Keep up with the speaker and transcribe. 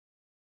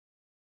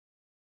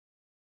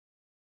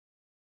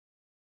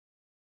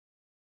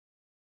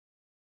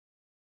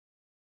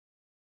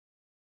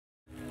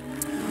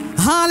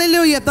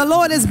Hallelujah. If the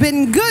Lord has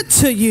been good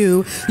to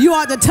you, you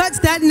ought to touch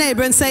that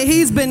neighbor and say,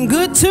 he's been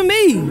good to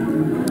me.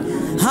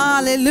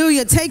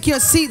 Hallelujah. Take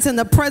your seats in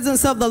the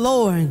presence of the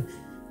Lord.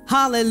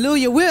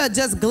 Hallelujah. We're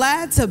just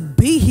glad to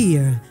be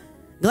here.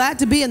 Glad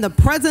to be in the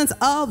presence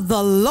of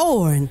the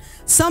Lord.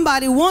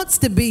 Somebody wants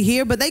to be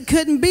here, but they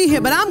couldn't be here.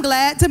 But I'm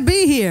glad to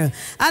be here.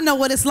 I know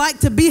what it's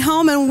like to be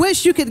home and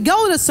wish you could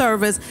go to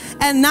service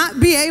and not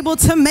be able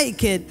to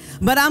make it.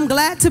 But I'm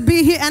glad to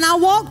be here. And I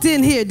walked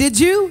in here. Did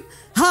you?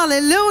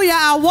 Hallelujah.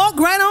 I walked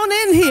right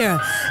on in here.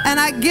 And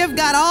I give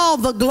God all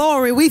the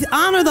glory. We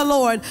honor the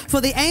Lord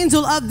for the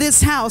angel of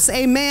this house.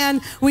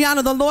 Amen. We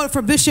honor the Lord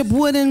for Bishop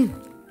Wooden.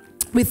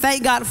 We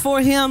thank God for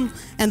him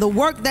and the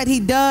work that he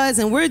does,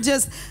 and we're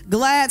just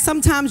glad.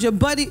 Sometimes your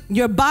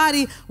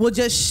body will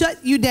just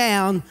shut you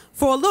down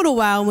for a little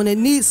while when it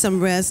needs some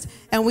rest,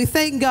 and we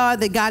thank God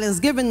that God has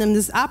given them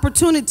this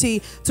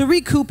opportunity to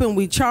recoup and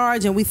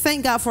recharge, and we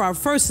thank God for our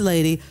First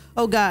Lady,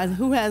 oh God,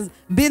 who has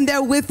been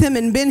there with him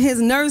and been his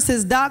nurse,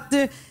 his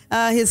doctor,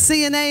 his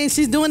CNA.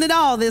 She's doing it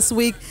all this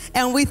week,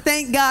 and we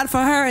thank God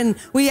for her, and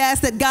we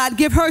ask that God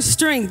give her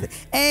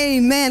strength.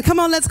 Amen. Come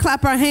on, let's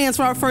clap our hands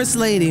for our First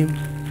Lady.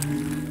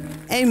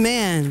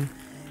 Amen.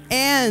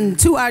 And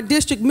to our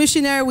district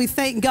missionary, we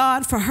thank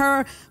God for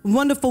her,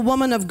 wonderful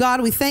woman of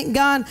God. We thank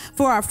God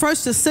for our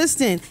first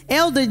assistant,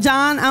 Elder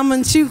John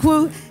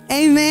Amanchukwu.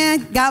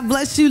 Amen. God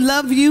bless you.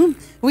 Love you.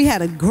 We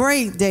had a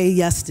great day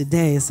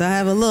yesterday, so I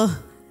have a little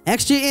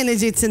extra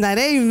energy tonight.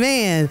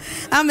 Amen.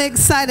 I'm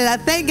excited. I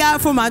thank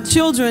God for my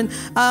children.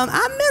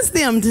 I miss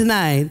them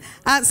tonight.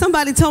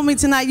 Somebody told me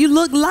tonight, you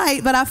look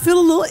light, but I feel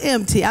a little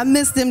empty. I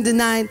miss them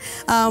tonight,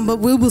 but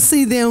we will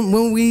see them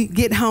when we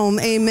get home.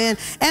 Amen.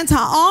 And to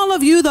all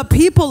of you, the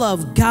people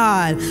of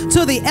God,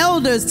 to the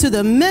elders, to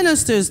the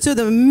ministers, to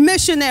the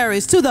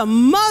missionaries, to the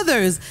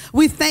mothers,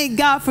 we thank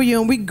God for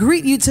you, and we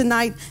greet you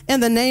tonight in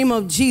the name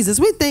of Jesus.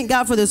 We thank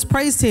God for this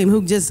praise team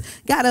who just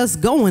got us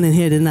going in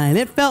here tonight.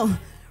 It felt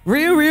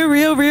real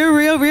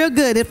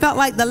good. It felt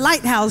like the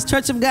Lighthouse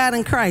Church of God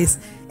in Christ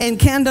in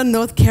Camden,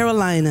 North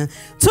Carolina.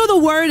 To the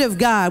Word of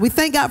God, we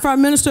thank God for our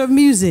minister of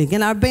music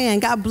and our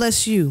band. God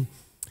bless you.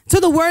 To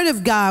the Word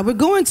of God, we're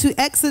going to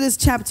Exodus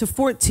chapter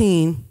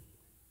 14,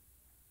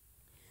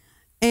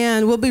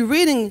 and we'll be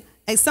reading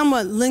a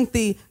somewhat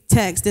lengthy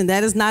text, and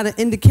that is not an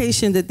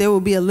indication that there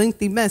will be a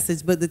lengthy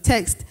message, but the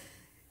text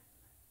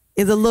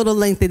is a little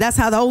lengthy. That's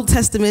how the Old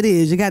Testament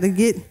is. You got to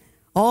get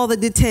all the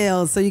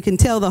details so you can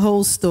tell the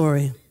whole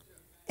story.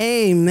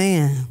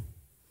 Amen.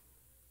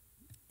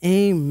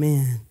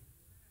 Amen.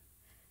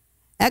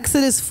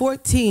 Exodus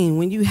 14,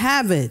 when you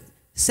have it,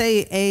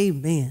 say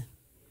amen.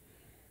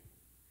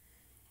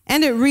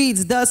 And it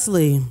reads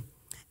thusly,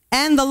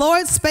 and the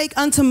Lord spake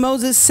unto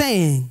Moses,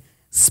 saying,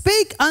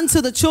 speak unto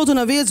the children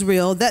of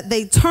Israel that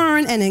they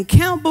turn and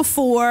encamp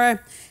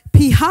before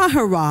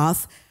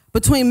Pihahiroth,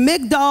 between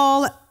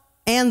Migdol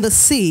and the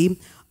sea,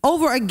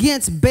 over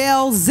against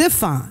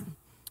Baal-Zephon.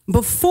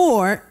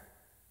 Before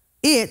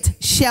it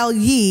shall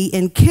ye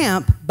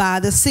encamp by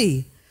the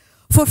sea.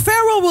 For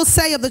Pharaoh will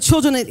say of the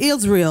children of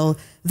Israel,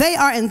 they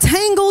are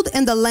entangled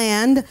in the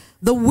land,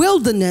 the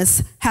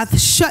wilderness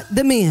hath shut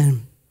them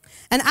in.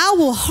 And I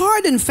will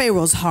harden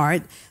Pharaoh's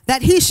heart,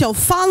 that he shall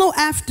follow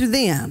after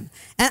them.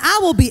 And I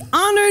will be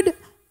honored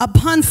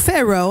upon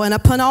Pharaoh and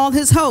upon all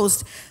his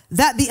host,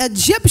 that the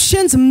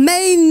Egyptians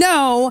may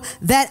know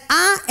that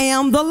I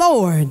am the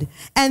Lord.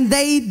 And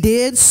they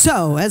did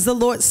so, as the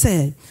Lord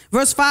said.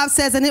 Verse 5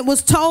 says, and it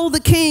was told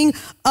the king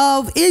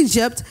of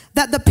Egypt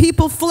that the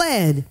people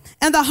fled.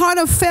 And the heart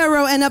of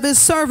Pharaoh and of his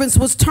servants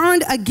was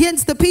turned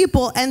against the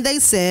people. And they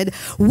said,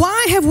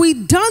 why have we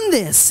done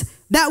this,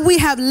 that we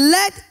have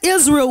let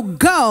Israel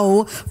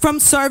go from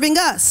serving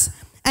us?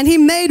 And he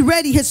made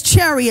ready his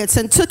chariots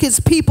and took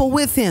his people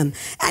with him.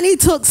 And he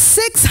took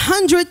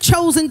 600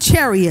 chosen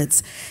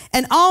chariots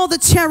and all the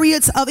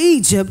chariots of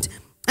Egypt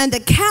and the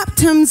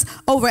captains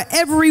over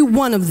every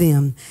one of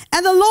them.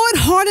 And the Lord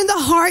hardened the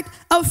heart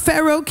of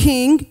Pharaoh,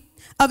 king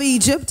of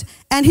Egypt,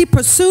 and he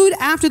pursued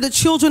after the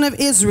children of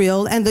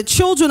Israel. And the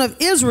children of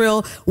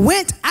Israel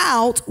went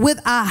out with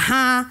a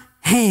high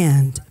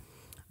hand.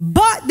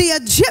 But the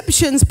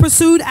Egyptians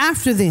pursued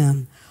after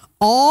them,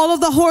 all of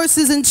the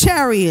horses and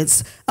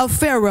chariots of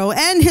Pharaoh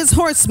and his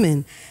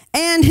horsemen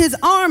and his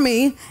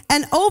army,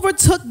 and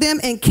overtook them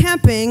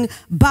encamping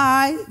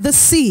by the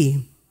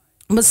sea,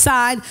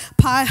 beside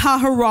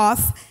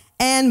Pi-hahiroth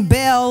and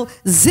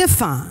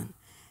Baal-Zephon.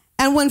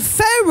 And when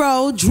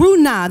Pharaoh drew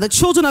nigh, the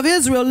children of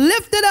Israel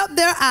lifted up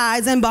their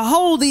eyes, and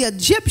behold, the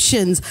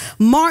Egyptians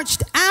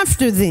marched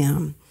after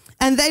them,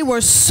 and they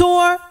were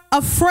sore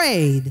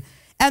afraid.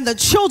 And the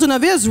children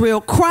of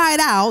Israel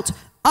cried out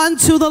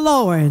unto the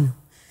Lord.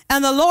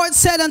 And the Lord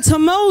said unto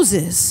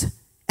Moses,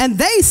 and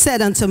they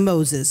said unto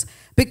Moses,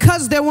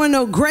 because there were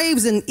no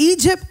graves in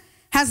Egypt,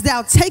 hast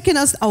thou taken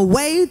us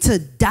away to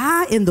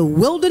die in the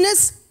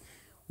wilderness?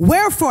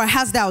 Wherefore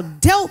hast thou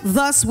dealt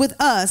thus with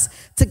us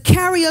to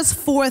carry us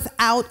forth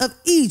out of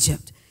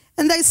Egypt?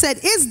 And they said,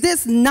 is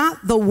this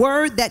not the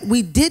word that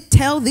we did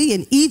tell thee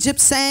in Egypt,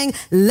 saying,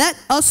 let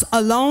us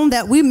alone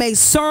that we may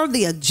serve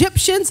the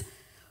Egyptians?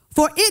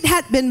 For it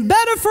had been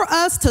better for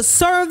us to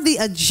serve the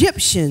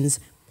Egyptians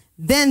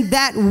than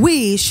that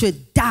we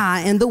should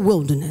die in the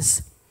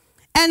wilderness.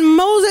 And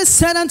Moses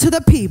said unto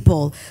the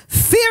people,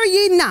 fear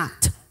ye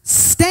not,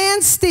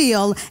 stand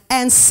still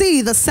and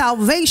see the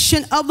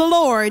salvation of the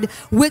Lord,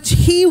 which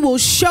he will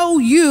show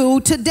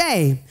you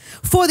today.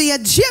 For the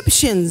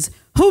Egyptians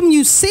whom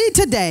you see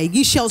today,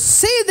 ye shall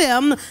see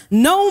them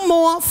no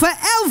more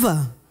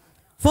forever.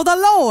 For the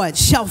Lord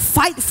shall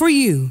fight for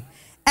you,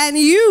 and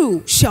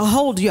you shall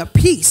hold your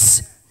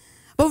peace.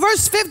 But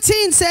verse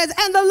 15 says,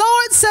 and the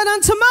Lord said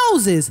unto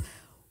Moses,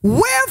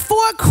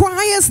 wherefore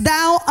criest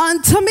thou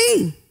unto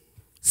me?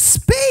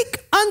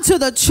 Speak unto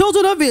the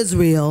children of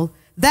Israel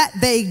that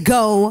they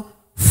go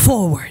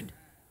forward.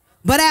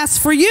 But as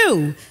for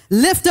you,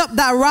 lift up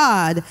thy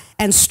rod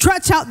and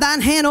stretch out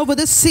thine hand over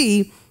the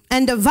sea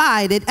and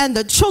divide it, and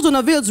the children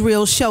of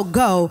Israel shall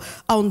go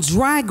on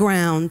dry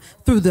ground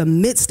through the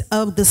midst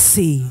of the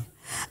sea.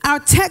 Our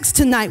text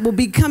tonight will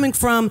be coming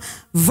from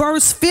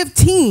verse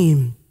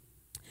 15,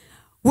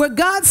 where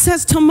God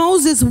says to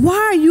Moses, why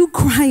are you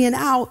crying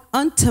out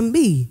unto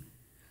me?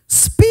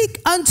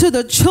 Speak unto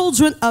the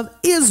children of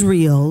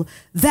Israel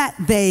that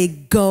they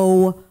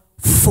go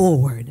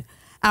forward.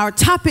 Our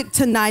topic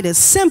tonight is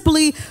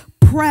simply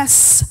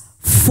press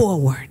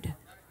forward.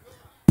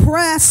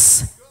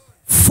 Press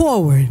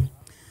forward.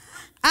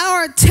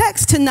 Our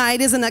text tonight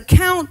is an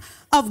account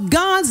of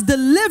God's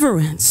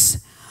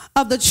deliverance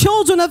of the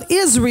children of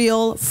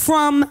Israel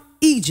from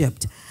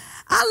Egypt.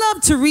 I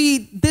love to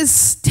read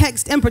this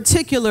text in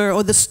particular,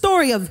 or the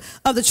story of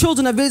the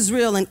children of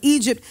Israel in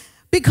Egypt,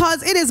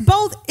 because it is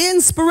both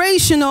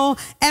inspirational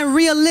and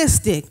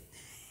realistic,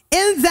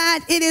 in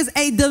that it is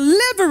a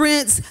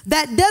deliverance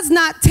that does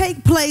not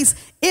take place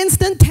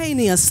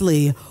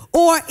instantaneously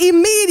or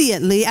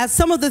immediately, as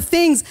some of the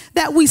things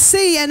that we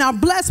see and are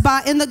blessed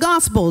by in the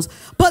Gospels.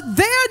 But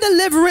their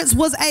deliverance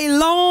was a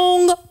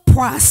long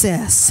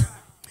process.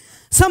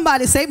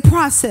 Somebody say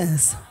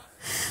process.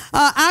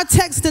 Our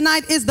text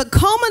tonight is the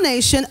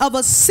culmination of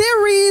a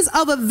series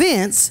of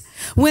events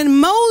when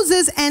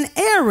Moses and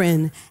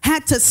Aaron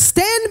had to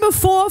stand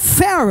before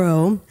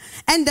Pharaoh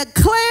and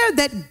declare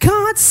that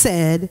God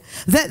said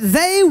that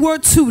they were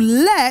to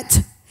let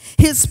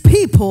his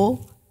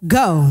people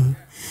go.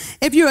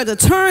 If you were to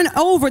turn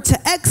over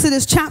to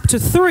Exodus chapter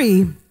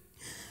 3,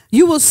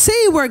 you will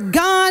see where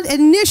God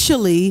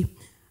initially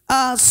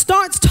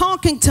starts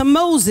talking to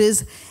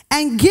Moses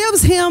and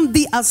gives him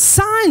the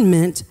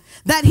assignment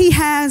that he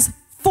has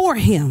for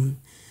him.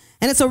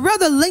 And it's a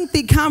rather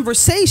lengthy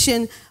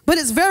conversation, but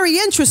it's very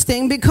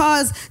interesting,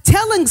 because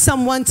telling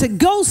someone to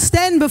go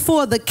stand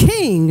before the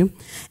king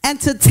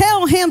and to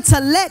tell him to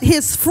let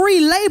his free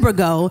labor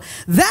go,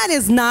 that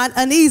is not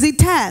an easy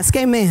task.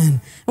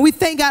 Amen. And we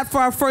thank God for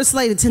our first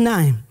lady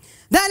tonight.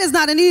 That is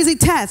not an easy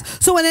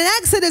task. So in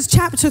Exodus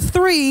chapter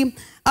 3,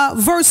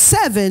 verse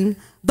 7,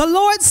 the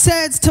Lord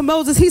says to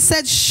Moses, he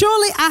said,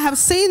 surely I have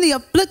seen the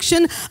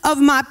affliction of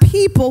my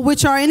people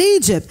which are in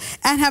Egypt,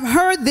 and have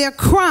heard their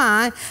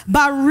cry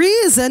by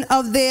reason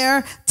of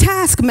their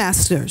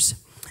taskmasters.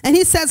 And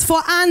he says,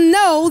 for I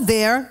know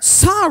their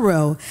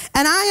sorrow,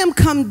 and I am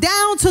come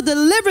down to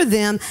deliver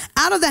them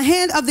out of the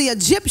hand of the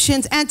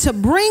Egyptians, and to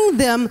bring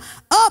them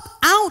up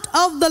out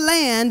of the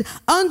land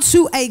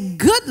unto a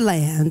good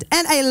land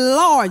and a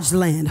large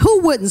land.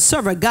 Who wouldn't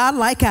serve a God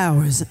like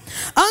ours?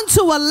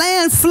 Unto a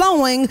land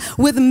flowing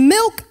with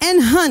milk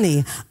and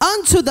honey,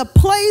 unto the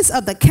place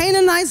of the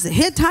Canaanites, the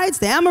Hittites,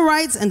 the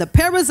Amorites, and the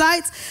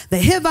Perizzites,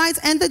 the Hivites,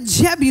 and the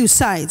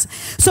Jebusites.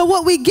 So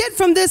what we get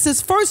from this is,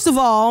 first of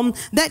all,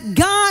 that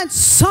God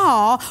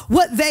saw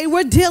what they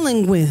were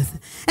dealing with.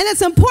 And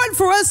it's important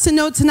for us to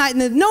know tonight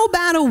that no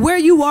matter where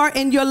you are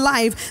in your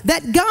life,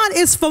 that God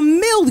is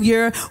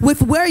familiar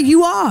with where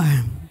you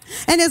are.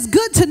 And it's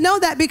good to know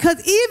that, because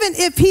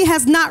even if he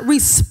has not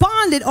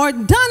responded or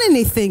done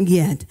anything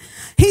yet,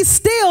 he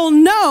still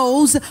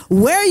knows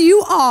where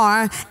you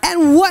are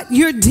and what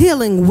you're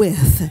dealing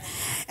with.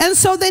 And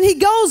so then he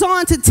goes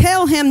on to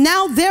tell him,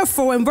 now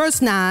therefore, in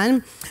verse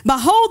 9,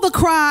 behold, the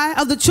cry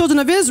of the children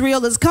of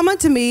Israel is come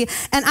unto me,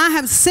 and I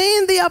have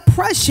seen the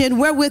oppression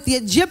wherewith the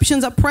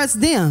Egyptians oppress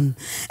them.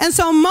 And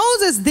so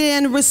Moses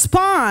then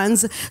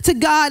responds to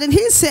God, and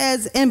he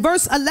says in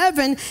verse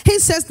 11, he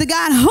says to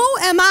God, who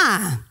am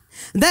I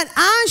that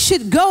I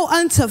should go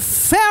unto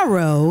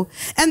Pharaoh,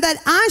 and that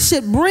I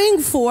should bring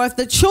forth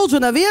the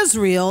children of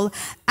Israel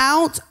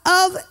out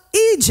of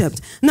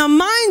Egypt? Now,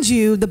 mind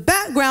you, the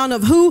background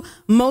of who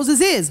Moses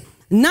is.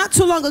 Not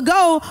too long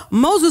ago,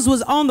 Moses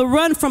was on the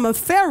run from a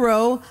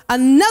Pharaoh,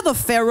 another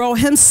Pharaoh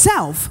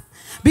himself,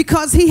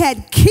 because he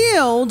had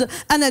killed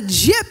an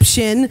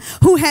Egyptian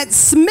who had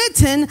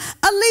smitten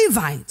a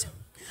Levite.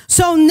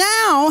 So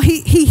now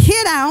he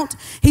hid out,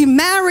 he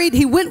married,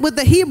 he went with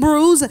the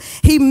Hebrews,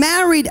 he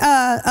married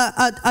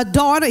a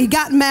daughter, he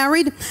got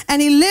married,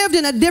 and he lived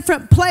in a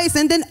different place.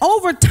 And then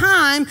over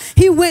time,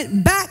 he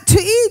went back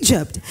to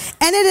Egypt.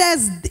 And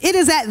it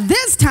is at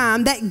this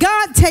time that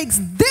God takes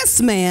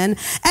this man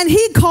and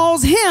he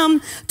calls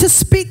him to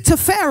speak to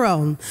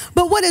Pharaoh.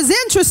 But what is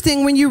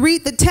interesting when you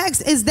read the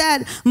text is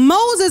that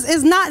Moses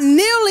is not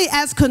nearly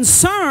as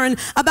concerned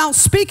about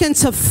speaking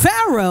to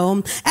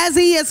Pharaoh as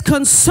he is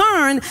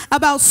concerned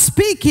about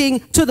speaking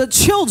to the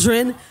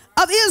children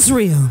of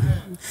Israel.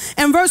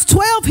 In verse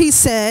 12 he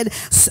said,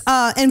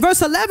 in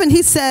verse 11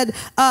 he said,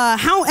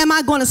 how am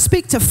I going to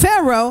speak to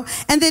Pharaoh?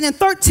 And then in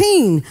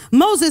 13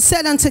 Moses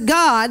said unto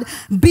God,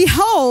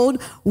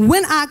 behold,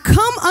 when I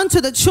come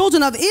unto the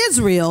children of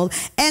Israel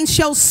and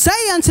shall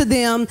say unto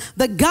them,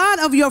 the God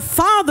of your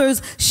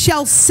fathers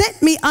shall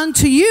send me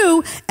unto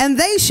you, and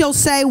they shall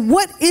say,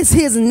 what is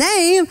his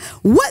name?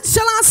 What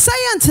shall I say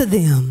unto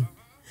them?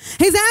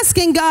 He's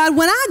asking God,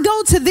 when I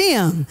go to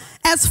them,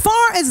 as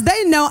far as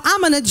they know,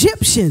 I'm an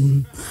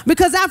Egyptian,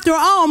 because after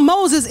all,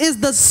 Moses is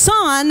the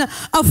son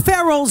of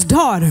Pharaoh's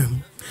daughter.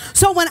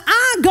 So when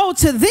I go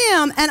to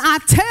them and I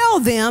tell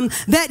them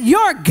that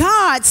your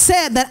God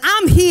said that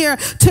I'm here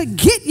to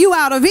get you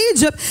out of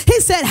Egypt, he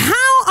said,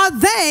 how are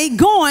they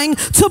going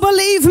to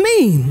believe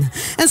me?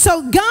 And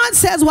so God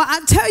says, well,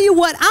 I tell you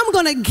what, I'm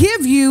going to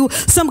give you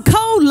some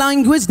code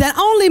language that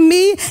only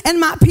me and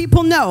my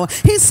people know.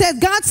 He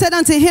said, God said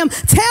unto him,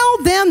 tell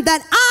them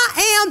that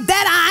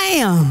I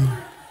am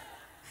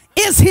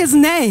is his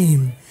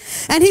name.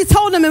 And he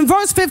told them in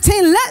verse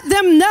 15, let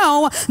them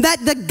know that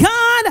the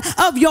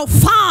God of your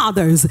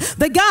fathers,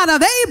 the God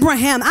of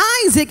Abraham,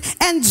 Isaac,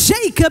 and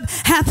Jacob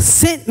hath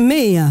sent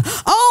me.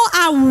 Oh,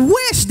 I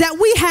wish that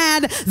we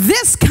had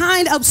this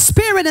kind of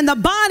spirit in the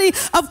body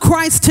of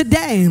Christ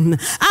today.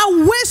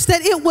 I wish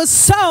that it was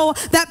so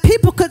that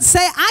people could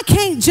say, I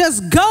can't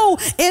just go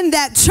in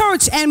that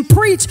church and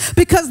preach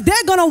because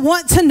they're going to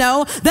want to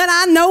know that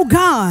I know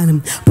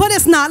God. But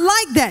it's not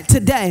like that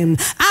today.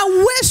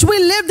 I wish we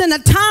lived in a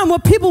time where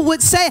people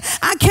would say,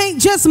 I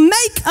can't just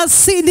make a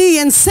CD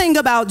and sing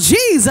about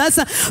Jesus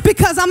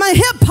because I'm a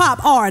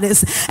hip-hop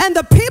artist. And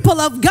the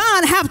people of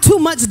God have too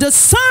much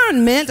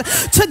discernment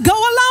to go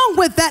along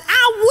with that.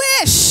 I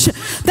wish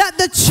that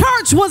the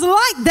church was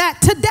like that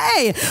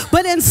today.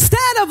 But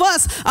instead of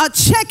us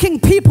checking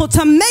people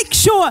to make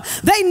sure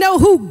they know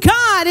who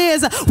God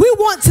is, we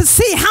want to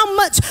see how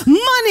much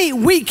money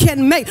we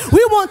can make.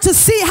 We want to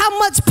see how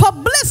much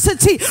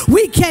publicity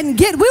we can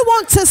get. We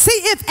want to see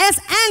if it's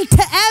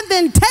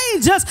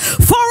advantageous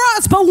for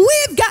us. But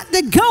we've got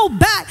to go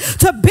back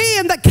to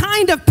being the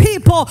kind of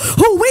people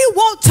who we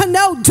want to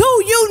know,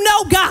 do you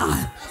know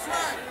God?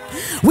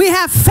 We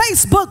have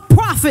Facebook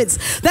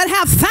prophets that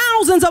have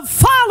thousands of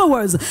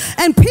followers,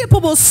 and people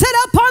will sit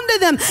up under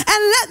them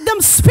and let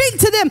them speak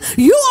to them.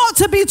 You ought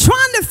to be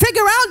trying to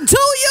figure out, do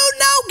you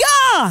know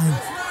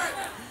God?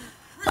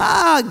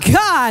 Oh,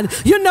 God,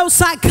 you know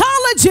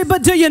psychology,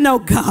 but do you know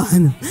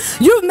God?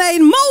 You've made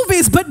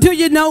movies, but do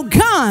you know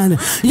God?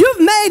 You've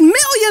made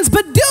millions,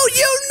 but do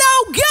you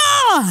know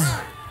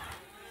God?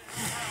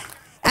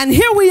 And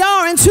here we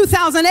are in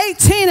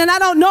 2018, and I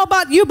don't know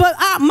about you, but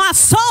our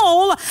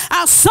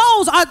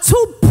souls are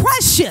too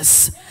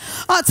precious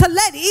to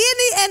let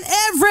any and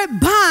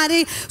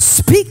everybody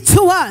speak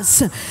to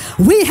us.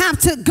 We have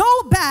to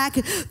go back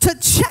to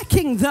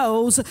checking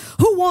those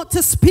who want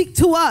to speak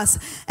to us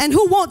and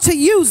who want to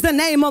use the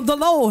name of the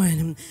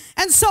Lord.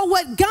 And so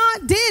what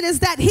God did is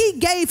that he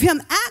gave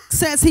him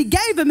access. He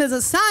gave him his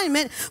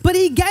assignment, but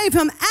he gave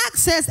him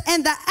access,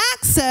 and the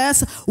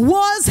access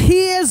was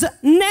his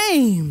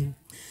name.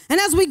 And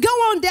as we go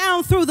on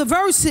down through the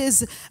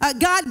verses,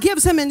 God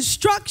gives him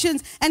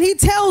instructions, and he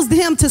tells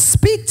him to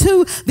speak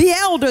to the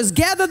elders,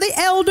 gather the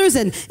elders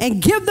and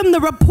give them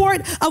the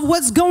report of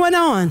what's going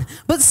on.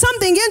 But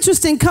something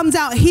interesting comes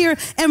out here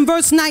in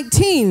verse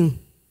 19.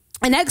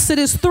 In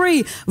Exodus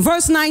 3,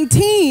 verse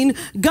 19,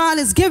 God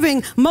is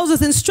giving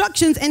Moses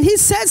instructions, and he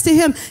says to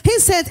him, he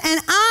says,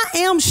 and I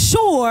am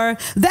sure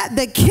that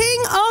the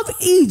king of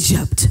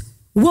Egypt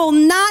will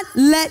not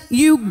let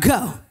you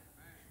go.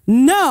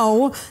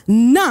 No,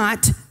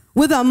 not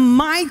with a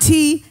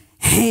mighty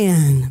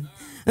hand.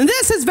 And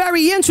this is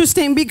very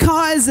interesting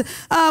because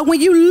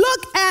when you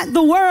look at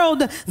the world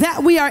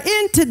that we are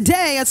in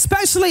today,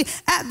 especially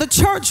at the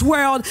church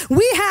world,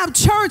 we have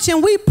church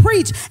and we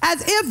preach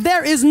as if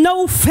there is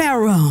no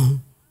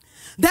Pharaoh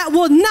that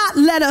will not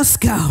let us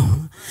go.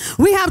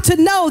 We have to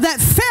know that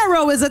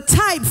Pharaoh is a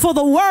type for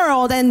the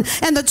world, and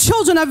the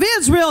children of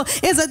Israel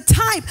is a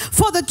type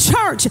for the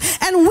church.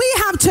 And we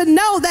have to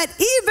know that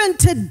even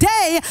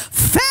today,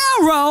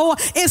 Pharaoh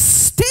is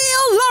still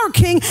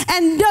lurking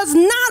and does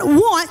not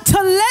want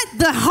to let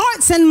the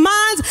hearts and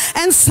minds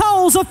and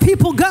souls of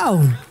people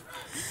go.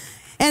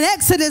 In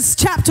Exodus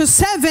chapter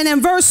 7 and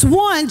verse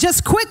 1,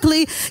 just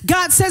quickly,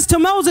 God says to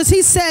Moses,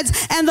 he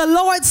says, and the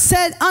Lord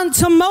said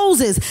unto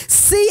Moses,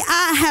 see,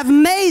 I have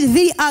made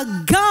thee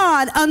a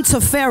God unto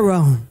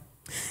Pharaoh,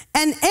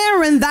 and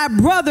Aaron thy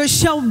brother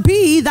shall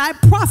be thy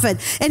prophet.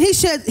 And he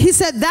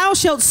said, thou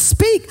shalt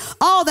speak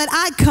all that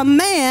I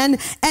command,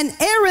 and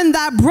Aaron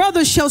thy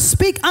brother shall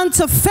speak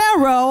unto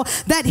Pharaoh,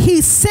 that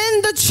he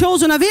send the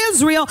children of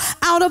Israel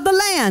out of the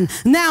land.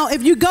 Now,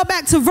 if you go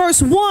back to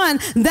verse 1,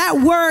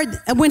 that word,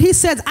 when he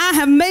says, I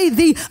have made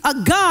thee a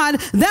God,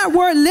 that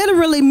word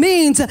literally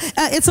means,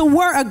 it's a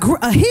word,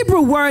 a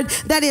Hebrew word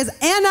that is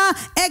ana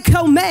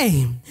echo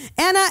me.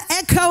 Ana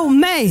echo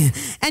me.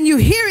 And you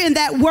hear in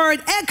that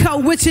word echo,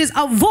 which is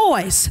a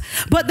voice.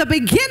 But the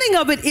beginning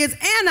of it is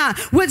ana,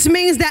 which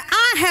means that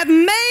I have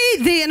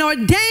made thee and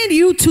ordained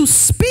you to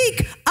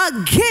speak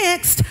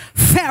against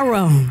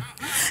Pharaoh.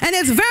 And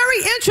it's very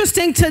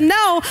interesting to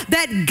know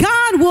that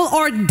God will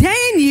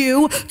ordain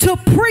you to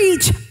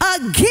preach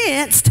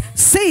against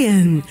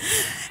sin.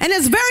 And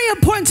it's very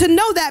important to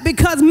know that,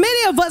 because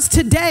many of us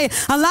today,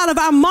 a lot of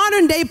our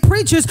modern day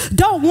preachers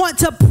don't want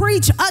to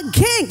preach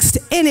against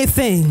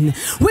anything.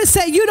 We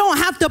say you don't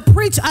have to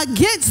preach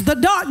against the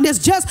darkness,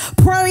 just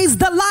praise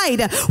the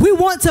light. We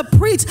want to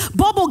preach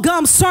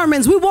bubblegum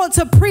sermons. We want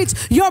to preach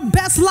your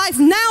best life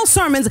now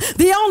sermons.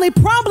 The only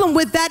problem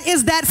with that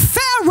is that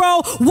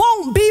Pharaoh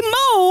won't be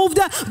moved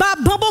by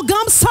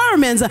bubblegum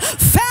sermons.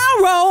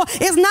 Pharaoh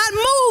is not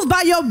moved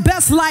by your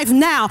best life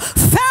now.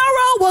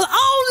 Pharaoh will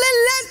only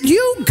let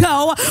you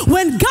go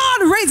when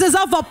God raises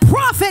up a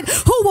prophet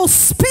who will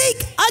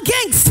speak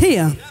against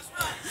him.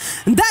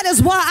 That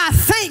is why I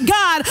thank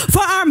God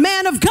for our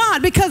man of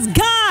God, because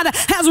God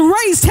has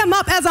raised him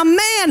up as a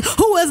man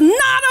who is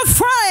not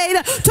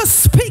afraid to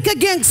speak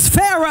against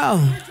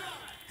Pharaoh.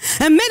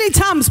 And many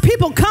times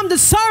people come to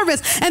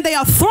service and they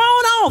are thrown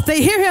off.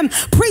 They hear him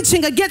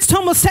preaching against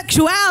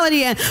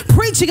homosexuality and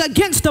preaching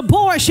against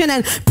abortion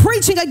and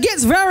preaching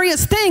against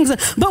various things.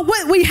 But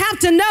what we have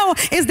to know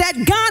is that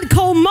God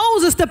called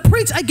Moses to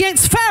preach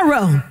against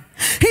Pharaoh.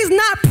 He's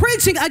not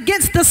preaching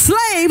against the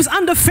slaves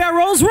under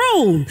Pharaoh's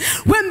rule.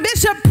 When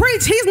Bishop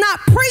preached, he's not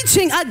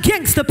preaching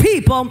against the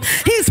people.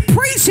 He's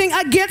preaching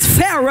against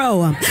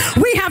Pharaoh.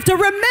 We have to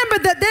remember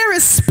that there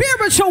is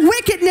spiritual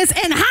wickedness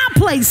in high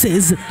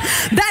places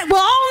that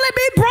will only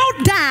be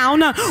brought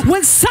down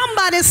when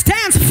somebody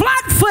stands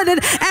flat-footed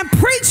and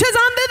preaches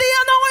under the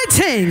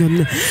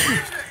anointing.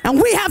 And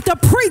we have to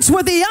preach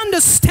with the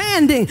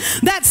understanding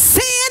that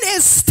sin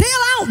is still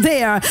out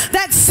there,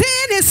 that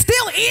sin is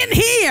still in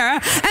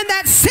here, and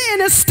that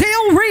sin is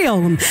still real.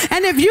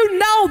 And if you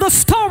know the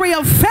story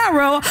of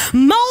Pharaoh,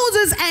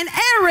 Moses and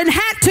Aaron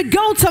had to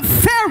go to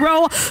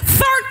Pharaoh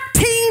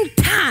 13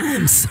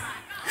 times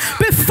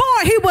before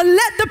he would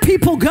let the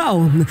people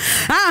go.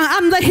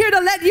 I'm here to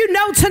let you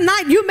know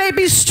tonight, you may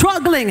be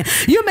struggling.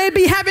 You may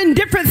be having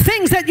different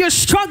things that you're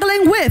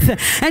struggling with.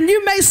 And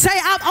you may say,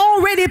 I've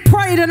already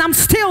prayed and I'm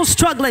still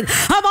struggling.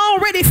 I've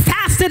already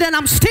fasted and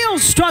I'm still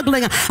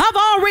struggling. I've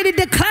already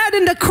declared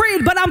and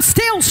decreed, but I'm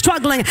still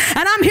struggling.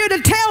 And I'm here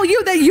to tell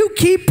you that you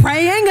keep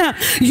praying,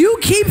 you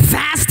keep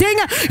fasting,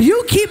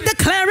 you keep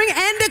declaring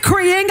and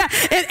decreeing.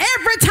 And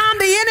every time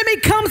the enemy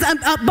comes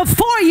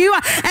before you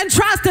and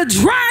tries to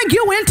drag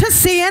you into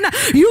sin,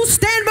 you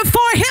stand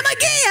before him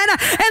again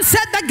and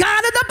said, the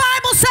God of the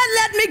Bible said,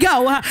 let me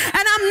go,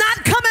 and I'm not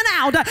coming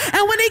out.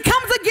 And when he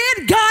comes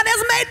again, God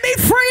has made me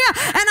free,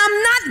 and I'm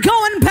not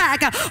going back.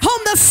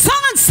 Whom the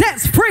Son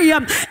sets free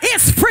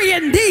is free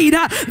indeed.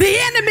 The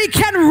enemy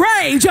can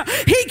rage,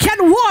 he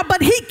can war,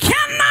 but he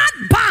cannot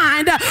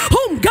bind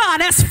whom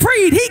God has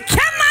freed. He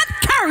cannot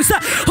curse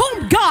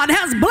whom God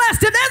has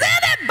blessed. If there's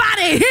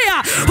anybody here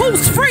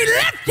who's free,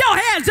 lift your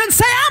hands and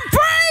say, I'm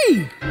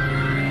free.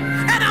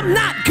 And I'm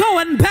not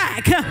going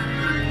back.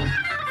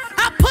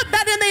 I put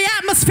that in the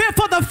atmosphere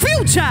for the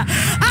future.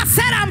 I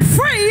said I'm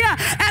free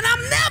and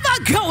I'm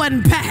never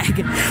going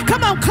back.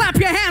 Come on, clap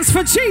your hands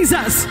for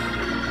Jesus.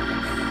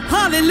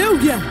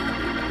 Hallelujah.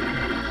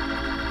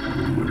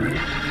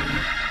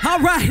 All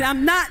right,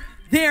 I'm not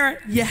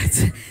there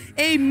yet.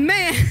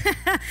 Amen.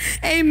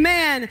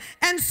 Amen.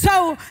 And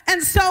so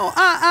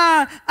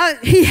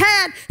he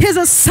had his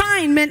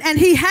assignment, and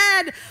he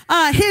had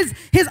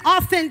his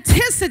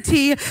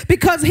authenticity,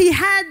 because he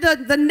had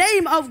the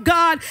name of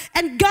God,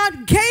 and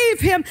God gave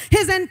him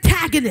his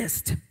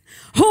antagonist,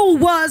 who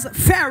was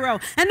Pharaoh.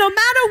 And no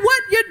matter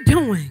what you're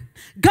doing,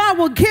 God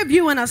will give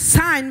you an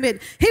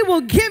assignment. He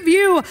will give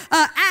you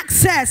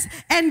access,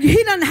 and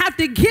he doesn't have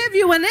to give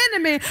you an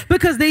enemy,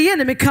 because the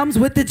enemy comes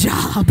with the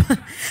job.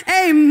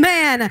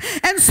 Amen.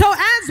 And so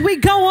as we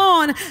go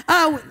on,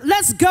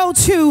 let's go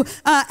to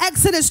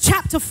Exodus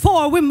chapter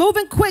 4. We're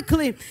moving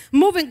quickly,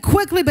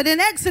 but in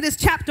Exodus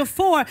chapter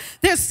 4,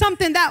 there's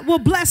something that will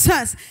bless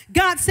us.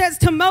 God says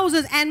to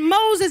Moses, and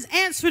Moses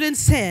answered and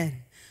said,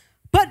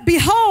 but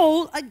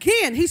behold,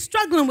 again, he's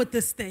struggling with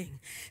this thing.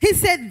 He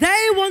said,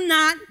 they will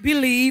not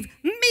believe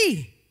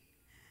me,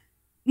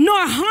 nor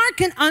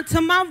hearken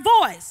unto my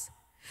voice.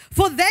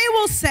 For they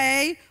will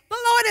say, the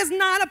Lord has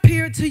not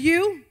appeared to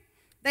you.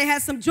 They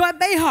had some Joy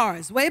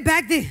Behars way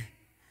back then.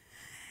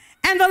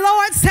 And the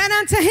Lord said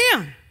unto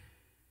him,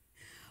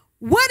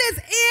 what is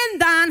in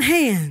thine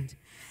hand?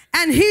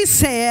 And he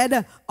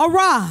said, a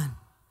rod.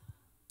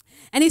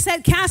 And he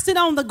said, cast it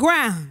on the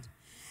ground.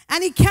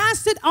 And he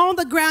cast it on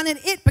the ground, and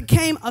it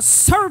became a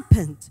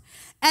serpent.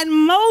 And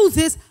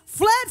Moses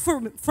fled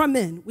from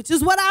it, which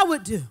is what I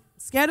would do,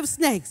 scared of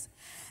snakes.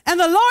 And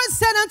the Lord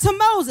said unto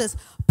Moses,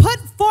 put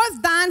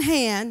forth thine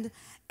hand,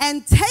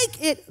 and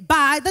take it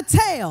by the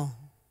tail.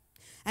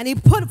 And he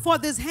put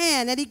forth his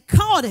hand, and he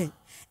caught it,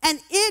 and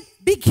it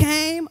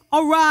became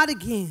a rod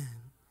again.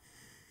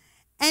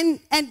 And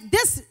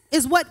this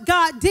is what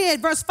God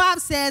did. Verse 5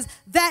 says,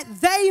 that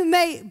they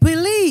may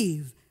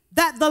believe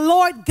that the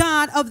Lord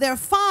God of their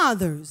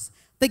fathers,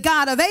 the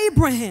God of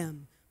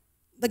Abraham,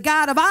 the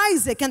God of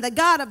Isaac, and the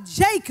God of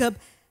Jacob,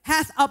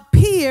 hath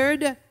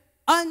appeared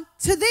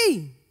unto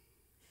thee.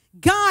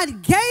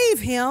 God gave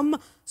him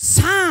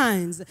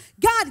signs.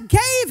 God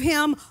gave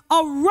him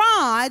a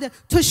rod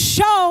to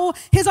show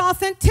his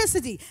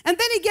authenticity. And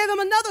then he gave him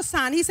another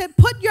sign. He said,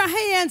 put your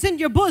hands in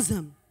your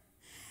bosom.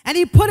 And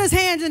he put his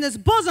hands in his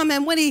bosom,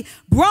 and when he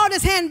brought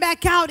his hand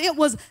back out, it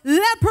was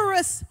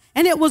leprous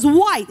and it was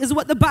white, is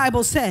what the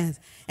Bible says.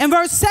 In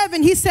verse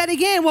 7, he said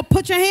again, well,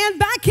 put your hand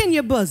back in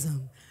your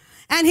bosom.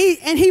 And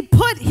he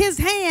put his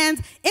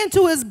hands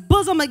into his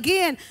bosom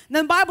again. And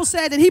the Bible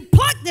said, and he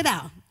plucked it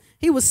out.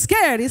 He was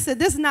scared. He said,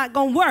 this is not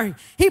going to work.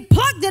 He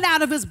plucked it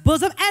out of his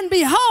bosom, and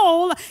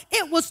behold,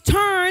 it was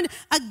turned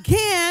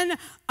again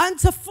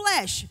unto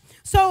flesh.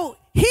 So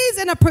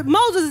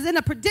Moses is in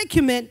a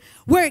predicament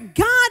where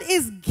God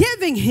is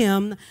giving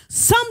him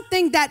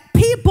something that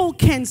people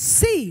can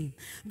see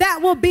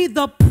that will be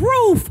the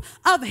proof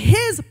of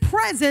his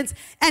presence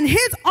and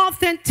his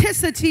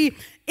authenticity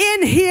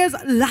in his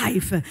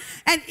life. And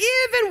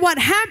even what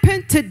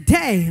happened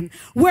today,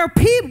 where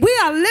we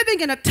are living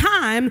in a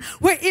time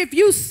where if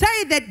you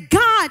say that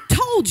God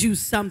told you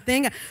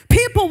something,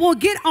 people will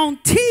get on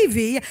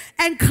TV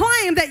and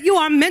claim that you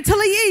are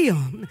mentally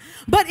ill.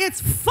 But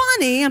it's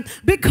funny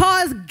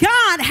because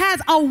God has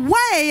a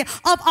way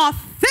of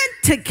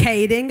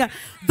authenticating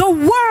the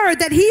word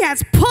that he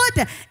has put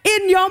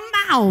in your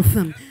mouth.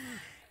 And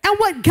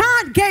what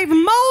God gave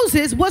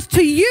Moses was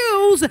to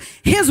use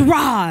his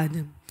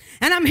rod.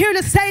 And I'm here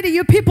to say to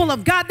you, people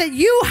of God, that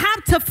you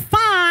have to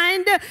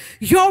find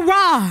your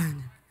rod.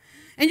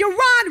 And your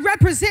rod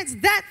represents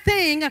that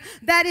thing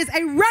that is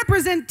a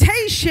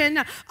representation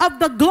of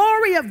the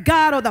glory of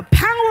God or the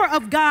power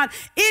of God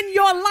in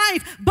your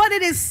life, but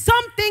it is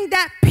something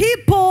that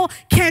people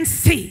can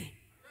see.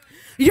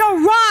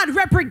 Your rod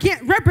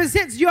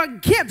represents your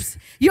gifts,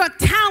 your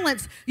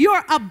talents,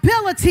 your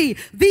ability,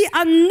 the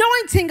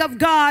anointing of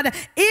God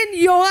in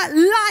your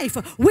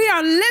life. We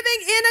are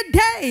living in a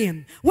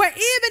day where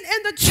even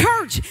in the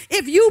church,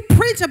 if you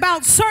preach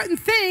about certain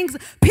things,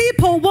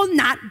 people will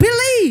not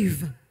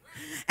believe.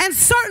 And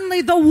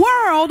certainly the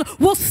world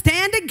will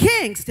stand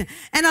against.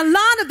 And a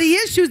lot of the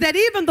issues that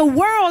even the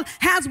world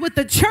has with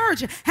the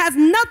church has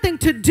nothing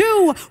to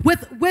do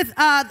with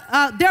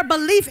their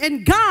belief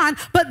in God,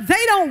 but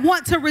they don't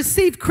want to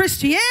receive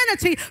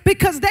Christianity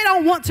because they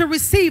don't want to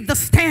receive the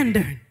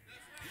standard.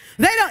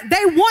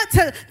 They want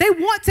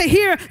to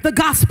hear the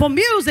gospel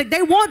music.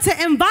 They want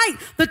to invite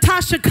the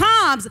Tasha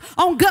Cobbs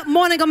on Good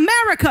Morning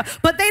America,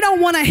 but they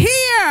don't want to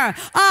hear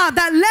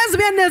that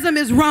lesbianism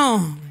is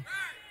wrong.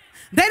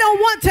 They don't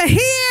want to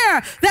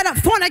hear that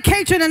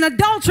fornication and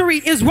adultery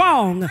is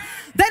wrong.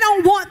 They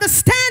don't want the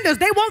standards.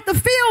 They want the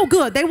feel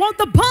good. They want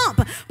the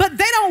bump, but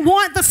they don't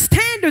want the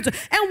standards.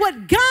 And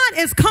what God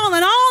is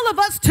calling all of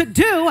us to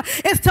do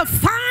is to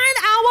find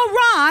our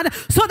rod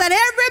so that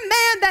every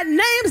man that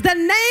names the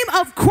name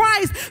of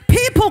Christ,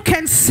 people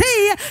can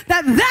see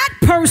that that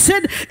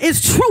person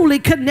is truly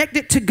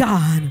connected to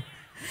God.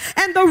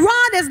 And the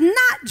rod is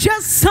not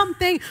just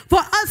something for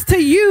us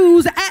to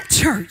use at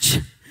church.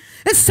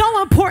 It's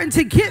so important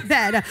to get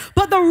that.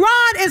 But the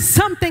rod is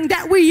something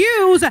that we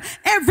use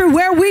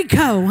everywhere we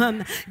go.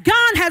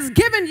 God has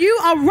given you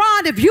a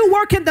rod if you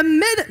work in the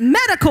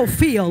medical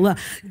field.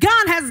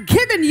 God has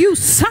given you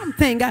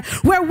something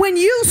where when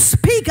you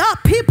speak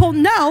up, people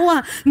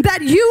know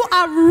that you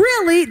are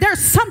really,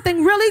 there's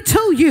something really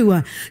to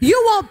you.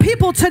 You want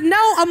people to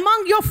know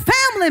among your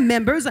family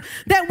members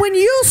that when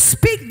you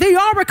speak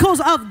the oracles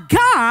of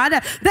God,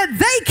 that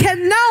they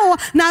can know,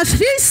 now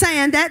she's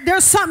saying that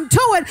there's something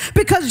to it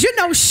because you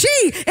know she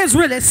is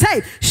really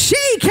safe. She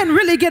can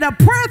really get a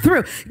prayer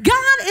through.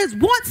 God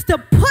wants to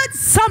put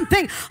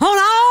something on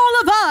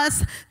all of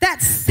us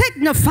that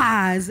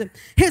signifies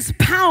his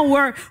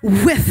power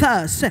with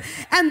us.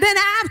 And then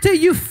after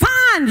you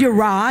find your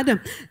rod,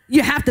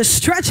 you have to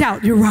stretch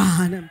out your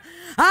rod.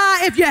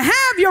 If you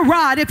have your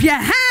rod, if you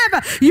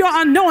have your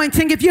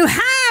anointing, if you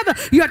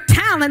have your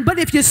talent, but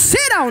if you sit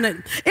on it,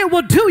 it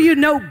will do you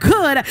no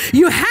good.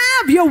 You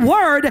have your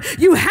word,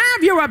 you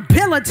have your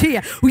ability,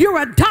 you're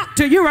a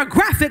doctor, you're a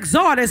graphics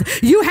artist,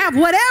 you have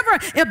whatever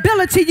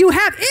ability you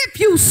have. If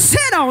you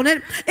sit on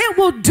it, it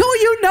will do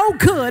you no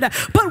good.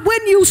 But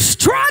when you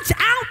stretch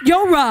out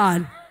your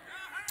rod,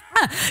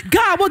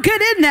 God will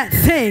get in that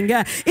thing.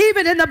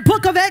 Even in the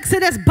book of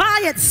Exodus by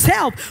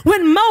itself,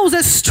 when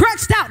Moses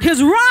stretched out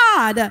his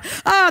rod,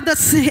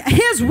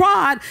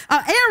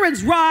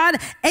 Aaron's rod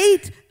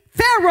ate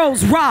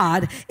Pharaoh's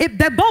rod.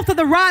 Both of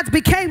the rods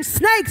became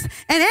snakes,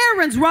 and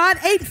Aaron's rod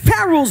ate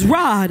Pharaoh's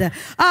rod.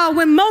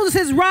 When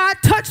Moses' rod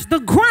touched the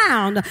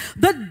ground,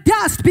 the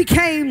dust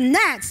became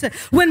gnats.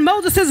 When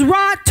Moses'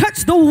 rod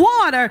touched the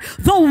water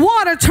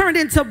turned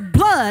into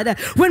blood.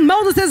 When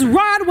Moses'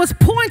 rod was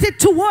pointed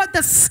toward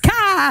the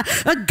sky,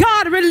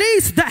 God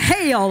released the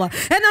hail.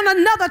 And on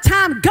another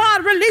time,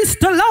 God released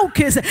the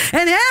locust.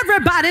 And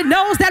everybody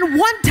knows that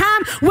one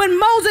time when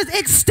Moses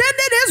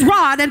extended his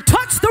rod and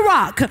touched the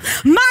rock,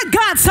 my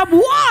God, some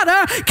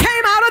water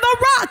came out of the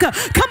rock.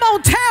 Come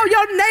on, tell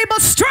your neighbor,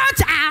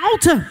 stretch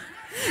out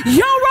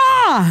your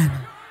rod.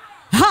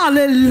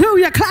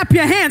 Hallelujah. Clap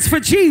your hands for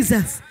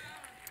Jesus.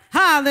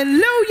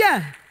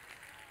 Hallelujah.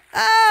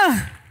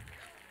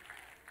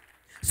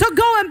 So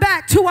going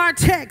back to our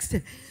text,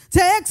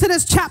 to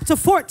Exodus chapter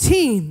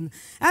 14.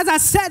 As I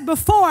said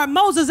before,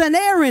 Moses and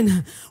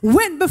Aaron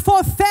went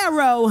before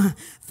Pharaoh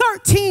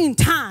 13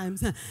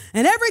 times.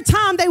 And every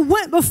time they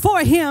went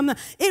before him,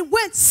 it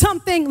went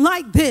something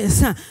like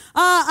this.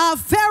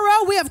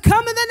 Pharaoh, we have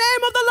come in the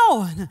name of the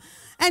Lord.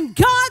 And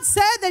God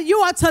said that you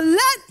are to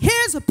let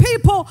his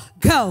people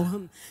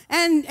go.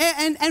 And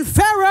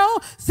Pharaoh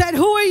said,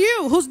 who are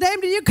you? Whose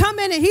name do you come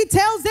in? And he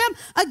tells them,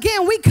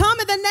 again, we come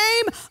in the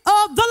name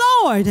of the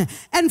Lord.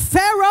 And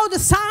Pharaoh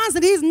decides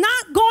that he's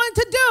not going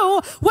to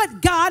do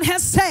what God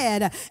has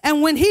said.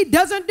 And when he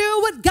doesn't do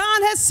what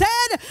God has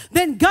said,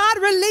 then God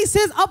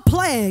releases a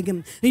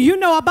plague. You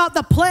know about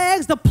the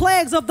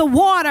plagues of the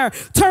water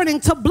turning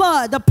to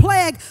blood, the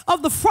plague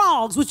of the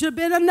frogs, which have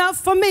been enough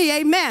for me,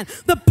 amen.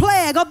 The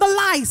plague of the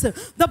lice,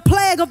 the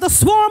plague of the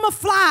swarm of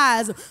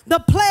flies, the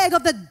plague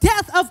of the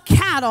death of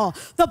cattle,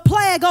 the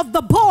plague of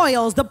the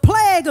boils, the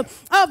plague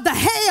of the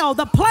hail,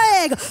 the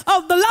plague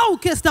of the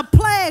locust, the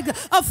plague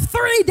of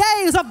 3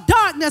 days of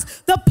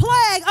darkness, the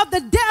plague of the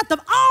death of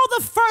all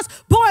the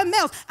firstborn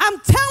males. I'm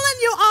telling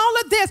you all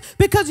of this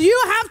because you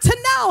have to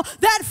know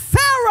that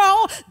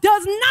Pharaoh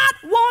does not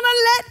want to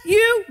let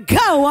you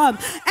go.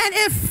 And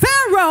if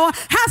Pharaoh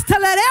has to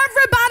let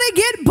everybody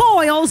get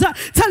boils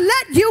to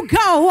let you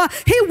go,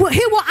 he will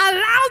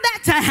allow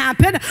that to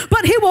happen,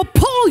 but he will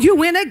pull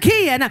you in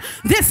again.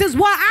 This is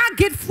why I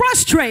get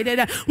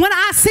frustrated when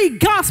I see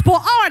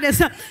gospel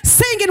artists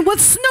singing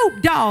with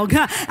Snoop Dogg.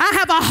 I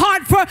have a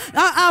heart for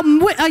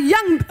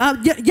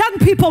young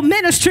people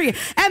ministry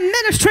and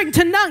ministering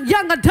to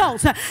young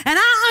adults. And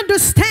I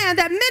understand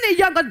that many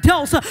young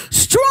adults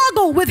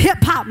struggle with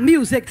hip-hop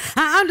music.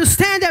 I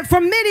understand that for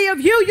many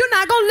of you, you're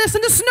not going to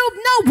listen to Snoop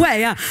no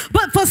way.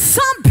 But for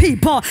some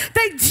people,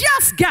 they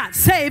just got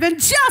saved and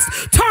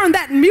just turned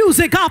that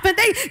music off and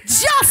they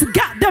just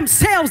got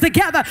themselves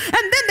together. And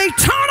then they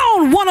turn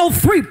on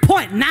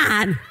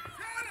 103.9.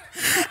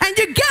 And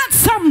you got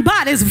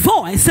somebody's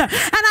voice, and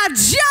I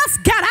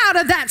just got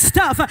out of that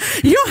stuff.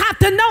 You have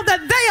to know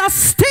that they are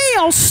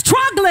still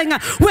struggling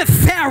with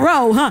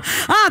Pharaoh.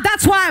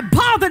 That's why it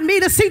bothered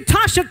me to see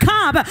Tasha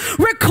Cobb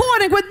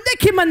recording with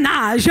Nicki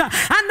Minaj.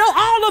 I know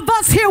all of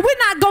us here,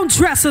 we're not going to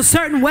dress a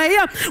certain way.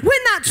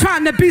 We're not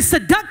trying to be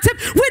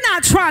seductive. We're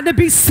not trying to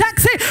be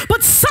sexy,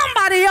 but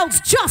somebody else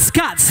just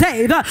got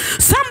saved.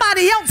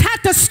 Somebody else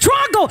had to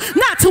struggle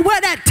not to wear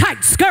that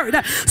tight skirt.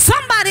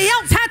 Somebody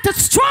else had to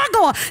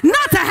struggle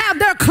not to have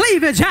their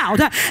cleavage out.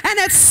 And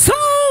as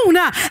soon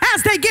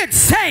as they get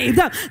saved,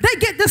 they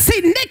get to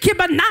see Nicki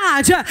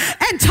Minaj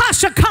and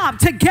Tasha Cobb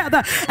together.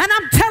 And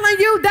I'm telling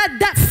you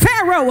that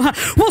Pharaoh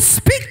will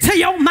speak to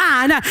your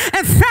mind,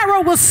 and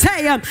Pharaoh will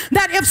say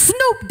that if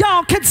Snoop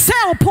Dogg can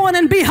sell porn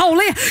and be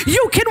holy,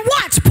 you can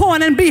watch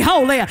porn and be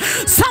holy.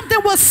 Something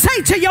will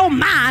say to your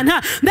mind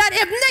that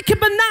if Nicki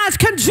Minaj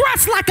can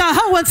dress like a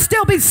hoe and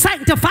still be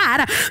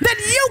sanctified, then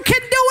you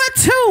can do it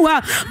too.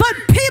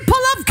 But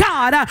people of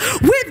God,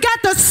 we've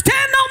got to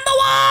stand on the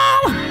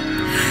wall,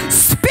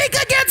 speak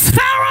against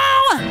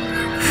Pharaoh,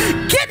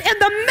 get in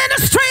the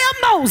ministry of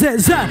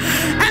Moses,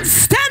 and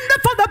stand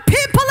before the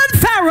people and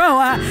Pharaoh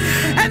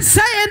and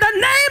say, in the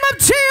name of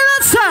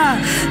Jesus,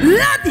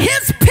 let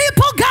his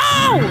people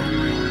go.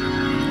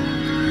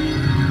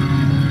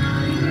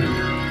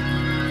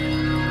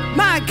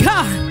 My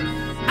God,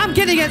 I'm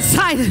getting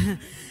excited.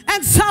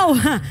 And so,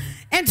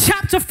 in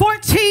chapter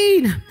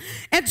 14,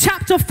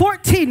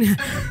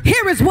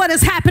 here is what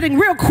is happening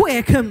real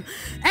quick. They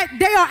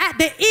are at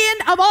the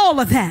end of all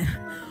of that.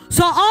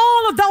 So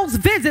all of those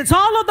visits,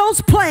 all of those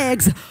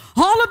plagues,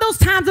 all of those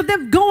times of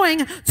them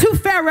going to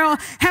Pharaoh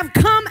have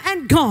come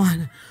and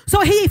gone.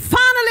 So he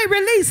finally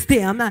released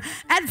them,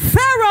 and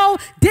Pharaoh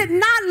did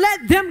not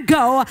let them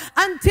go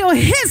until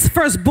his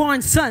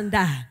firstborn son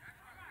died.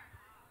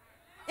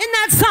 Isn't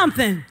that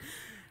something?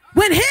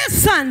 When his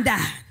son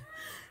died,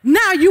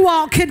 now you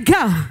all can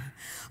go.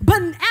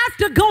 But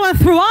after going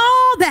through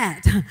all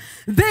that,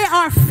 they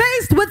are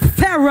faced with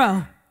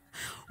Pharaoh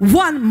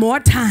one more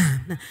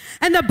time.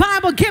 And the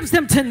Bible gives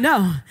them to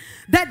know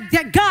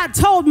that God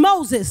told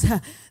Moses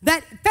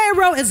that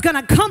Pharaoh is going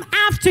to come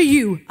after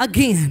you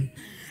again.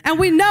 And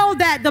we know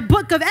that the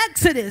book of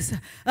Exodus,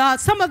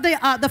 some of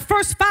the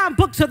first 5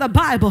 books of the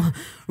Bible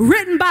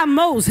written by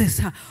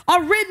Moses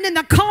are written in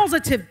the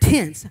causative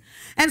tense.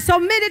 And so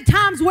many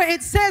times where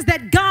it says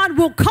that God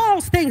will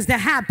cause things to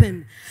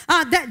happen,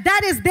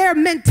 that is their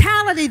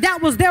mentality,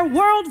 that was their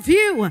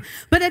worldview.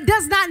 But it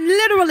does not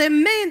literally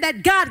mean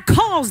that God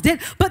caused it,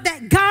 but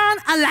that God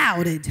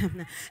allowed it.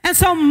 And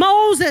so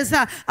Moses,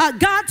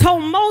 God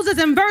told Moses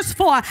in verse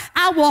 4,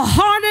 I will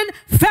harden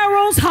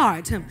Pharaoh's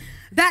heart,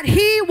 that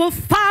he will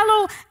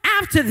follow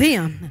after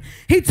them.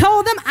 He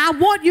told them, I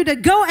want you to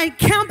go and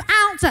camp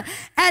out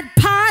at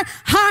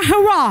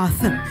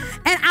Pi-hahiroth,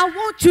 and I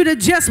want you to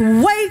just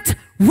wait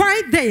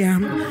right there.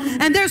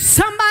 And there's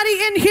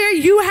somebody in here,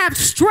 you have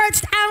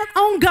stretched out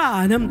on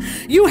God.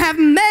 You have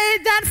made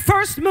that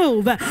first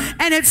move,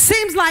 and it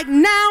seems like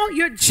now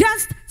you're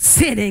just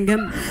sitting.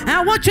 And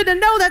I want you to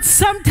know that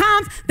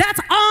sometimes that's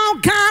all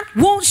God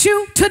wants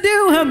you to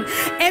do,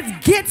 is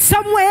get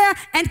somewhere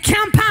and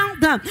camp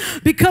out,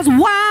 because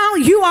while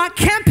you are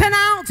camping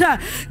out,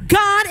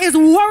 God is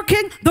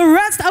working the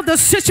rest of the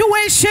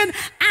situation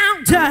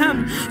out.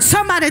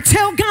 Somebody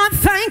tell God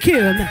thank you.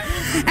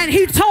 And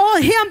he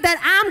told him that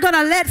I'm going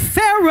to let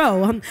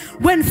Pharaoh,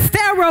 when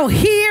Pharaoh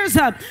hears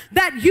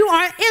that you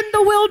are in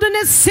the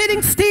wilderness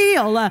sitting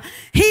still,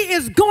 he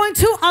is going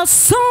to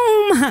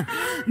assume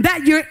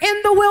that you're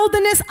in the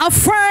wilderness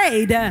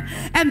afraid,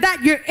 and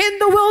that you're in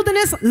the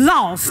wilderness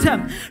lost.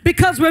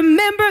 Because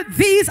remember,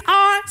 these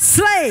are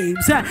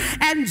slaves,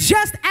 and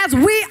just as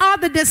we are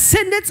the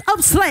descendants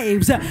of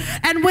slaves,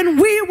 and when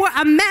we were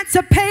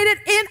emancipated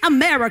in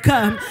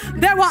America,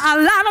 there were a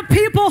lot of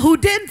people who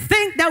didn't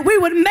think that we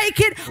would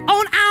make it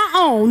on our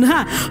own.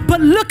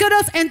 But look at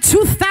us in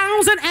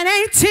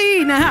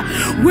 2018.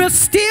 We're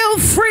still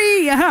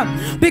free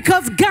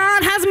because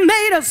God has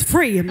made us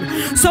free.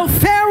 So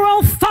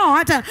Pharaoh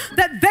thought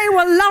that they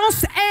were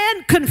lost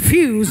and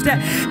confused.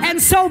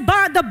 And so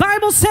the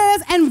Bible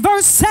says in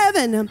verse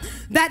 7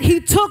 that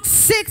he took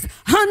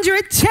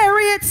 600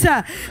 chariots,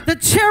 the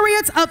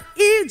chariots of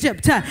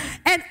Egypt,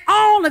 and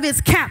all of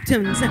his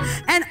captains,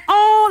 and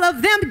all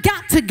of them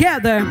got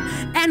together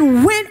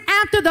and went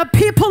after the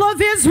people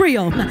of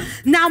Israel.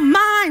 Now,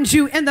 mind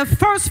you, in the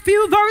first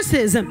few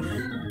verses,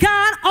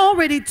 God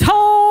already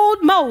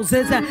told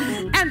Moses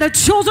and the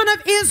children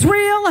of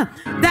Israel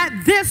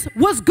that this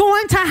was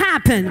going to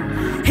happen.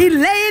 He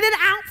laid it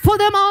out for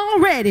them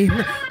already.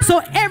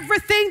 So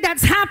everything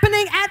that's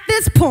happening at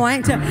this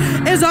point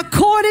is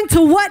according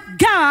to what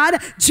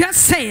God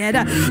just said.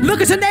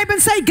 Look at your neighbor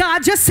and say,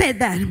 God just said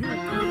that.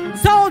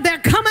 So they're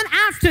coming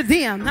after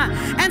them.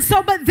 And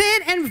so, but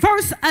then in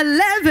verse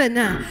 11,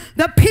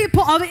 the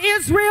people of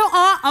Israel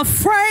are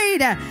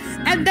afraid,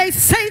 and they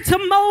say to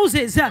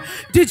Moses,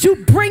 did you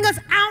bring us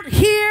out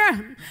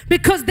here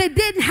because they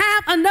didn't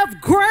have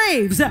enough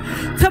graves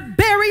to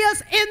bury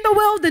us in the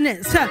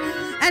wilderness?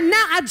 And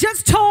now I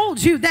just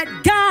told you that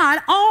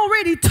God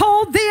already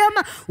told them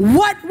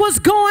what was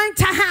going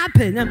to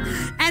happen.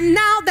 And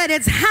now that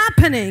it's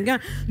happening,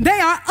 they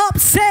are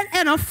upset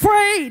and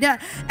afraid,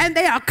 and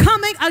they are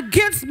coming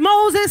against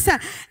Moses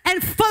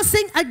and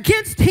fussing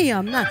against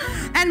him.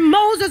 And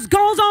Moses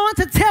goes on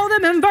to tell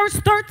them in verse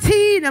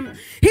 13,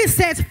 he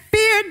says,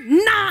 fear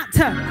not,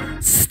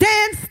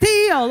 stand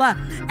still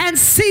and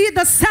see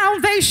the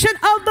salvation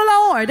of the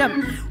Lord,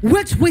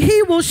 which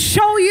he will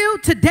show you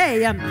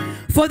today.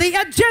 For the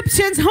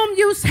Egyptians whom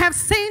you have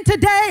seen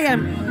today,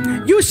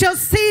 you shall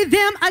see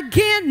them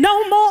again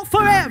no more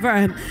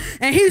forever.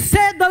 And he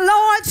said, the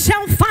Lord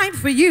shall fight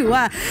for you.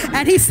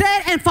 And he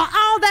said, and for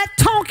all that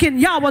talking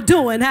y'all were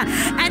doing,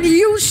 and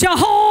you shall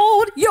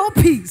hold your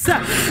peace.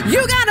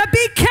 You got to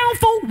be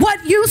careful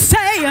what you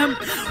say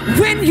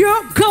when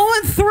you're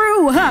going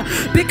through,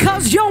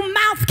 because your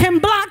mouth can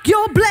block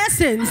your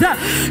blessings.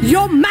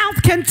 Your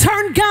mouth can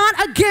turn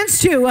God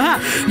against you.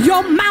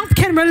 Your mouth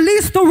can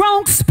release the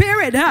wrong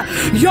spirit.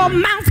 Your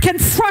mouth can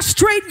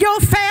frustrate your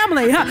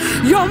family.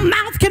 Your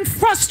mouth can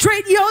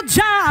frustrate your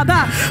job.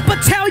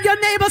 But tell your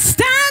neighbor,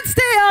 stand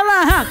still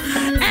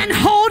and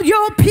hold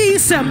your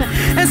peace.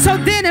 And so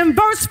then in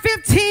verse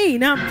 15,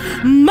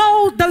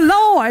 the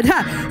Lord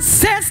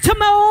says to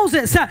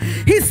Moses,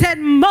 he said,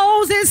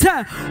 Moses,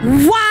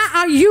 why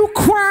are you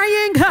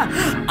crying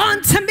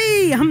unto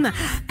me?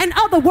 In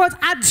other words,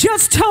 I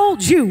just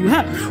told you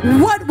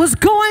what was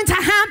going to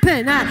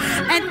happen,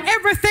 and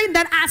everything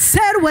that I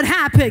said would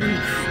happen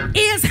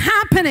is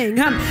happening.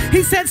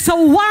 He said,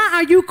 so why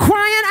are you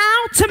crying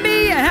out to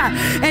me?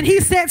 And he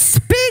said,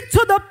 speak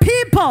to the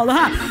people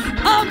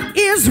of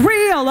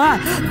Israel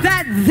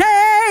that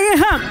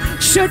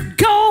they should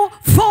go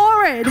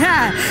for it.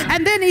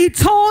 And then he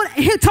told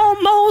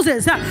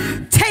Moses,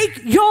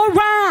 take your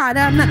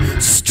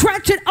rod,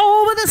 stretch it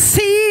over the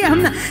sea,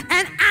 and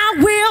I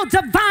will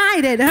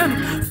divide it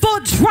for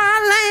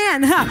dry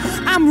land.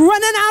 I'm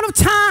running out of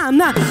time,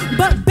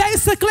 but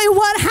basically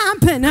what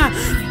happened,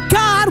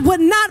 God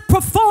would not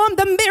perform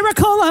the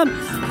miracle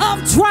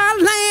of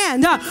dry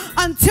land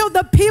until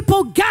the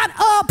people got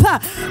up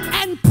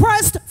and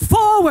pressed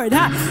forward.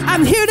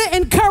 I'm here to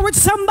encourage encourage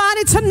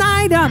somebody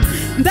tonight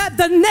that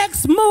the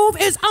next move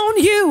is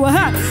on you.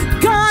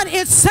 God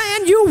is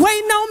saying, you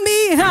waiting on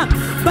me,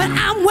 but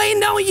I'm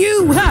waiting on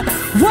you.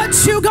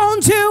 What you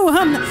gonna do?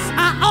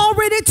 I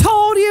already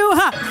told you,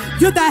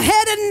 you're the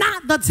head and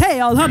not the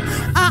tail.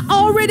 I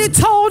already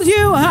told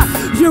you,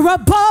 you're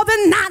above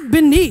and not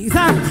beneath.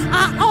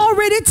 I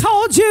already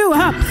told you,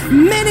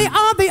 many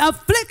are the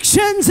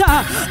afflictions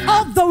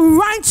of the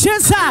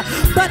righteous,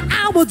 but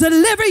I will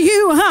deliver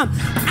you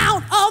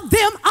out of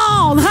them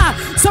all.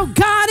 So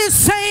God is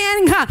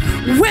saying,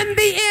 when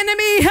the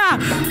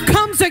enemy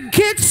comes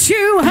against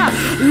you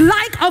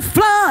like a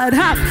flood,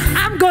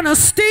 I'm gonna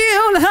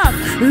still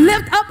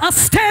lift up a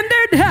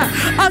standard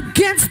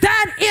against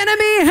that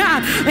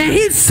enemy. And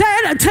he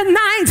said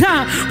tonight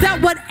that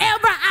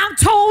whatever I've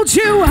told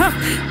you,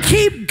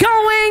 keep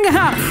going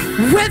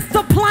with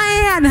the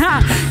plan.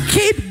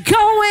 Keep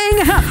going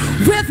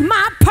with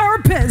my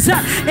purpose.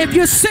 If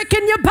you're sick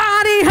in your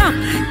body,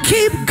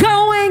 keep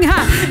going.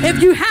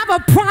 If you have a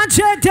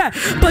project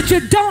but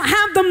you don't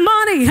have the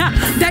money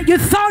that you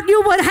thought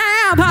you would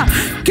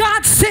have,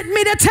 God sent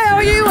me to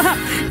tell you,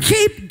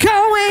 keep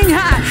going.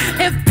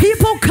 If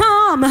people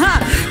come,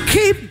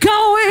 keep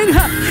going.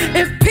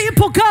 If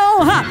people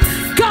go,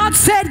 God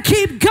said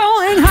keep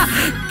going.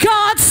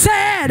 God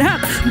said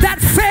that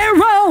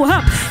Pharaoh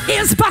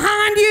is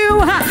behind you.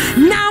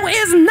 Now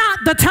is not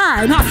the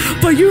time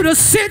for you to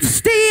sit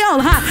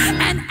still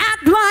and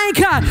act like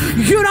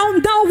you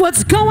don't know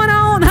what's going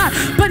on,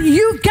 but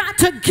you've got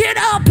to get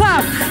up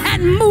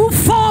and move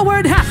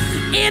forward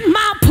in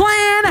my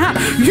plan.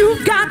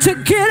 You've got to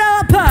get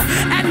up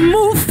and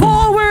move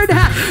forward.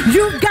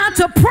 You've got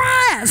to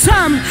press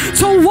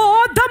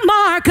toward the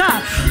mark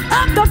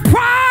of the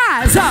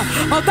prize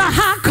of the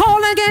high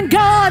calling in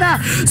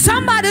God.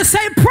 Somebody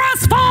say,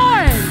 press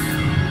forward.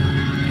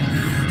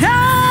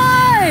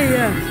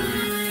 Hey!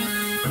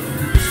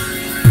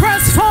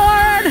 Press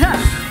forward.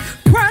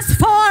 Press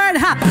forward.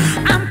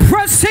 I'm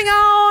pressing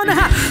on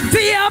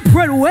the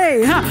upward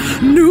way.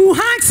 New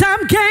heights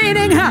I'm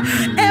gaining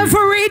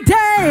every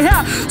day.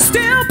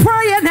 Still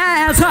praying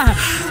as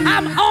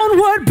I'm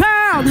onward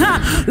bound.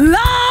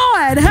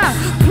 Lord,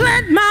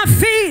 plant my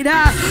feet.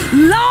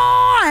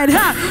 Lord,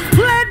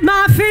 plant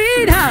my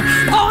feet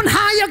on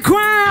higher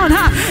ground.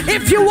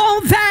 If you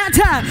want that,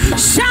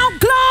 shout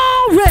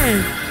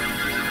glory.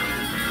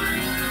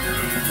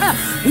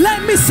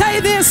 Let me say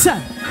this,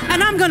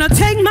 and I'm gonna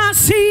take my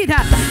seat.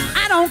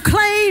 I don't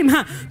claim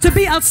to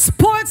be a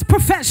sports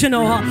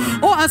professional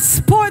or a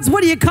sports,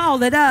 what do you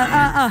call it?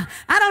 I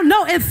don't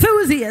know,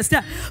 enthusiast.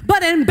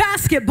 But in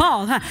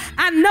basketball,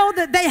 I know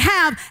that they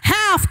have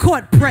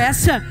half-court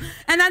press,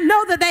 and I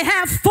know that they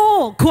have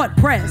full-court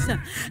press.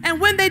 And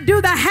when they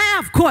do the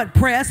half-court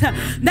press,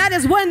 that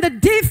is when the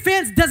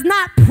defense does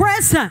not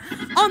press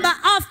on the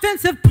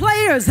offensive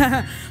players,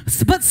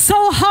 but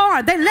so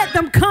hard. They let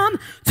them come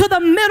to the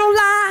middle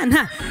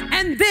line,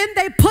 and then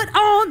they put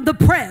on the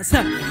press.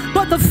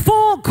 But the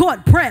full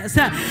court press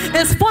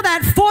is for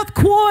that fourth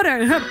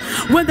quarter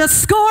when the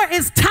score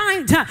is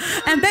tight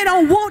and they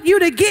don't want you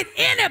to get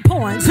any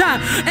points.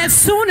 As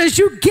soon as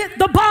you get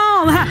the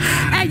ball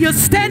and you're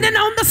standing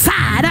on the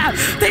side,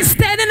 they're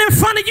standing in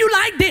front of you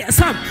like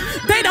this.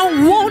 They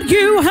don't want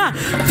you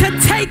to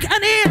take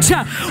an inch.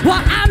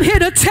 Well, I'm here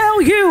to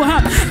tell you,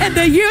 in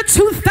the year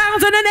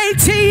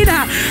 2018,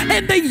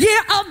 in the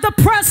year of the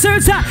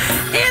pressers,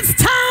 it's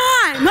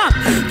time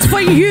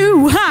for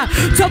you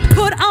to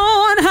put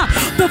on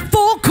the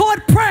full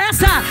court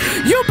press.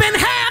 You've been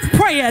half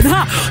praying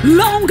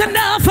long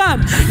enough.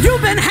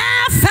 You've been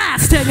half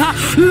fasting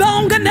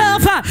long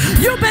enough.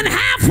 You've been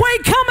halfway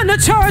coming to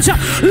church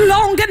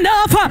long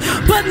enough.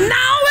 But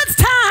now it's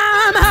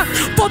time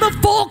for the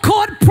full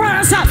court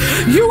press.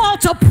 You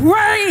ought to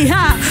pray.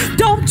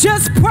 Don't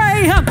just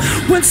pray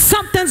when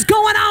something's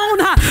going on.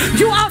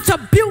 You ought to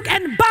rebuke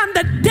and bind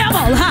the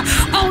devil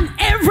on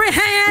every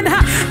hand.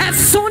 As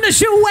soon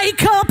as you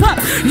wake up,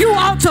 you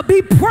ought to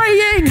be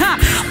praying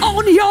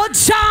on your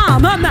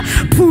job,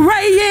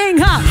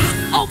 praying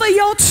over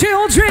your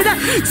children.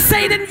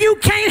 Satan, you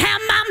can't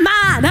have my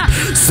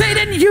mind.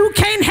 Satan, you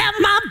can't have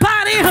my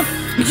body.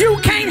 You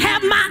can't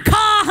have my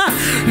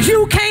car.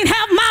 You can't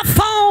have my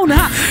phone.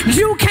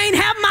 You can't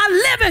have my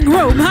living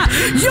room.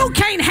 You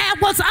can't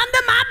have what's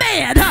under my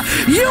bed.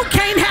 You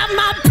can't have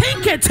my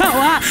pinky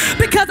toe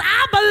because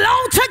I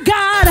belong to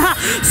God.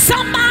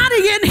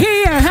 Somebody in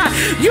here,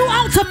 you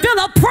ought to feel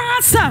a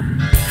press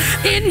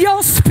in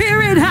your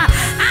spirit.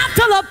 I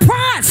feel a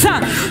press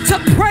to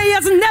pray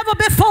as never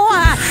before.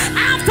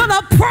 I feel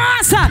a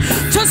press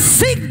to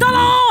seek the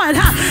Lord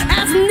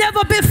as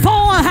never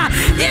before.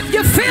 If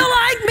you feel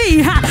like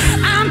me,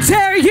 I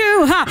dare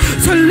you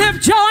to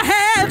lift your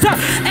heads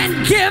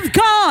and give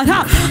God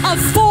a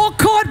full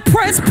court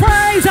press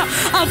praise,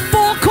 a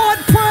full court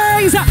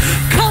praise.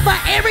 Cover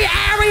every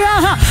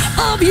area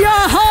of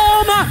your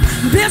home.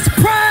 This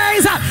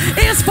praise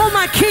is for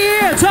my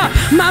kids,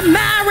 my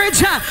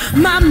marriage,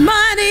 my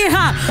money,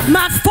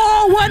 my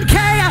 401k,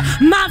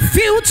 my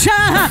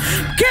future.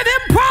 Give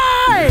him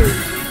praise.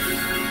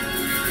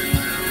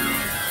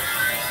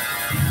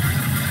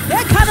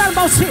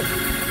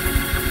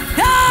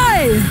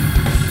 Hey!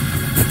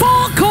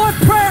 Full court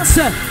press.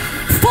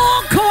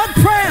 Full court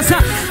press.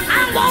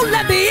 I won't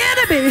let the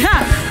enemy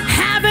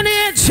have an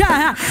inch.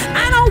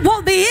 I don't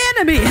want the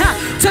enemy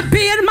to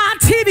be in my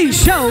TV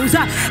shows.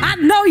 I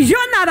know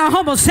you're not a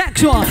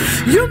homosexual.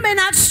 You may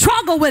not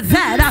struggle with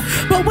that.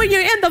 But when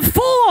you're in the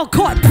full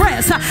court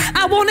press,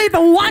 I won't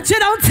even watch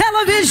it on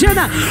television.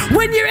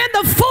 When you're in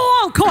the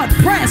full court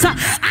press,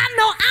 I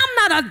know I'm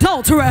not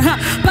adulterer,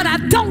 but I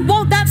don't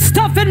want that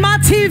stuff in my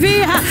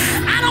TV.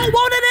 I don't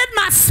want it in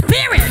my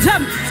spirit.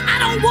 I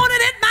don't want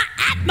it in my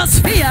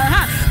atmosphere,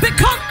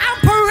 because I'm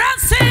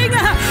pressing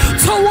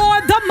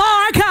toward the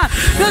mark.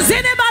 Does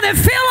anybody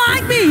feel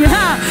like me?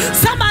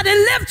 Somebody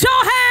lift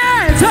your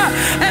hands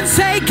and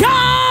say,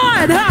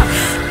 God,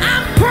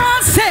 I'm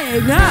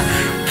pressing.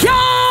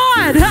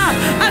 God,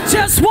 I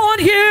just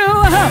want you.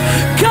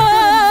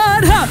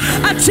 God,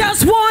 I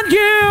just want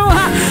you.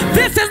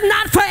 This is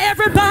not for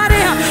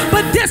everybody,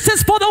 but this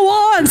is for the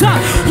ones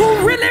who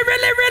really,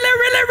 really, really,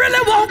 really,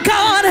 really want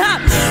God.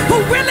 Who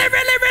really,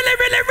 really, really,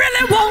 really,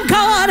 really want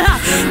God.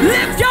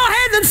 Lift your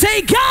hands and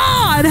say,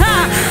 God,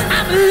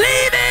 I'm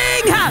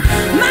leaving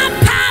my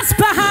past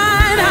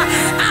behind.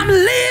 I'm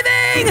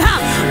leaving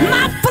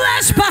my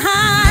flesh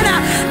behind.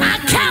 I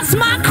cast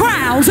my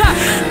crowns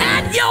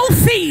at your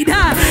feet,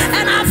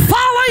 and I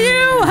follow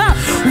you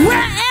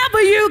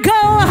wherever you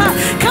go.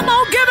 Come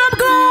on, give him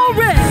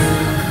glory.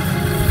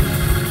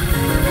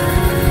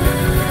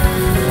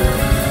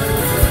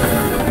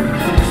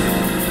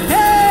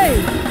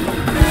 Hey!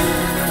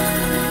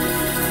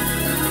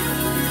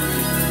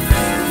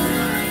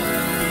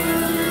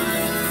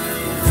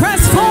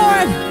 Press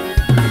forward.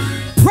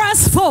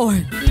 Press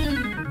forward.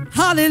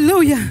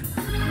 Hallelujah.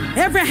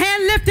 Every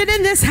hand lifted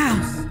in this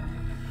house.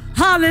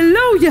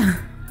 Hallelujah.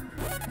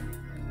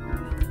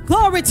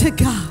 Glory to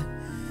God.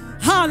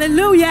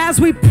 Hallelujah. As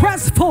we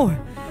press forward,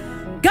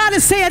 God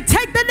is saying,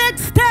 take the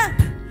next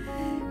step.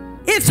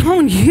 It's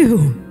on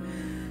you.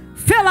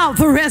 Fill out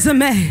the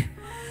resume.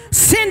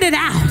 Send it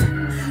out.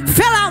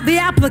 Fill out the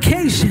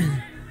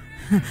application.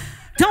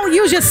 Don't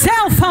use your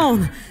cell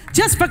phone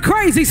just for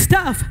crazy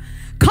stuff.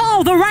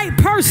 Call the right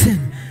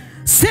person.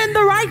 Send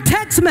the right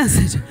text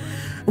message.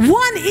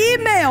 One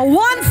email,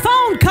 one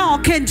phone call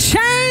can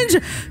change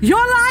your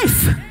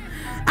life.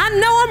 I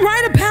know I'm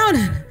right about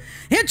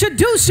it.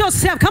 Introduce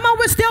yourself. Come on,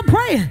 we're still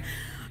praying.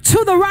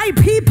 To the right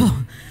people.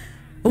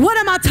 What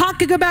am I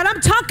talking about?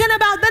 I'm talking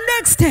about the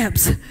next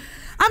steps.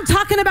 I'm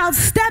talking about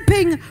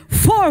stepping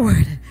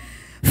forward,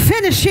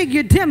 finishing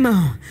your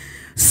demo,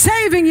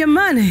 saving your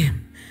money,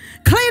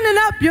 cleaning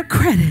up your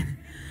credit,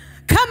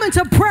 coming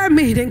to prayer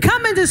meeting,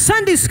 coming to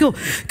Sunday school,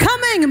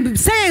 coming and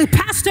saying,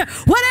 Pastor,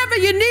 whatever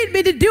you need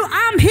me to do,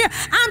 I'm here.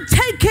 I'm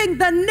taking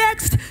the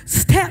next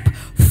step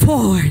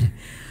forward.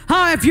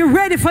 Oh, if you're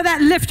ready for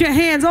that, lift your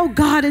hands. Oh,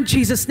 God, in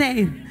Jesus'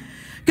 name.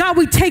 God,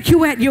 we take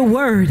you at your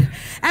word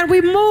and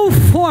we move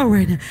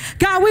forward.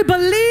 God, we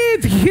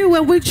believe you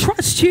and we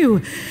trust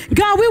you.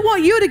 God, we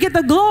want you to get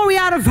the glory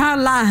out of our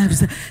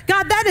lives.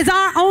 God, that is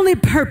our only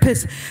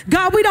purpose.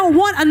 God, we don't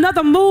want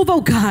another move, oh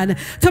God,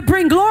 to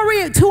bring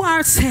glory to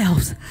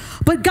ourselves.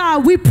 But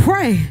God, we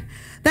pray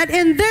that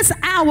in this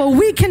hour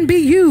we can be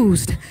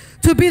used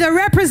to be the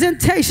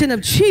representation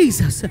of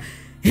Jesus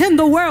in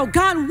the world.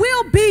 God,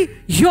 will be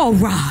your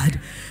rod.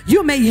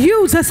 You may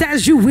use us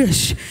as you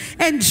wish.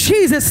 In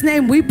Jesus'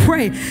 name we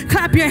pray.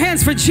 Clap your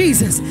hands for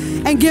Jesus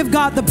and give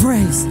God the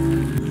praise.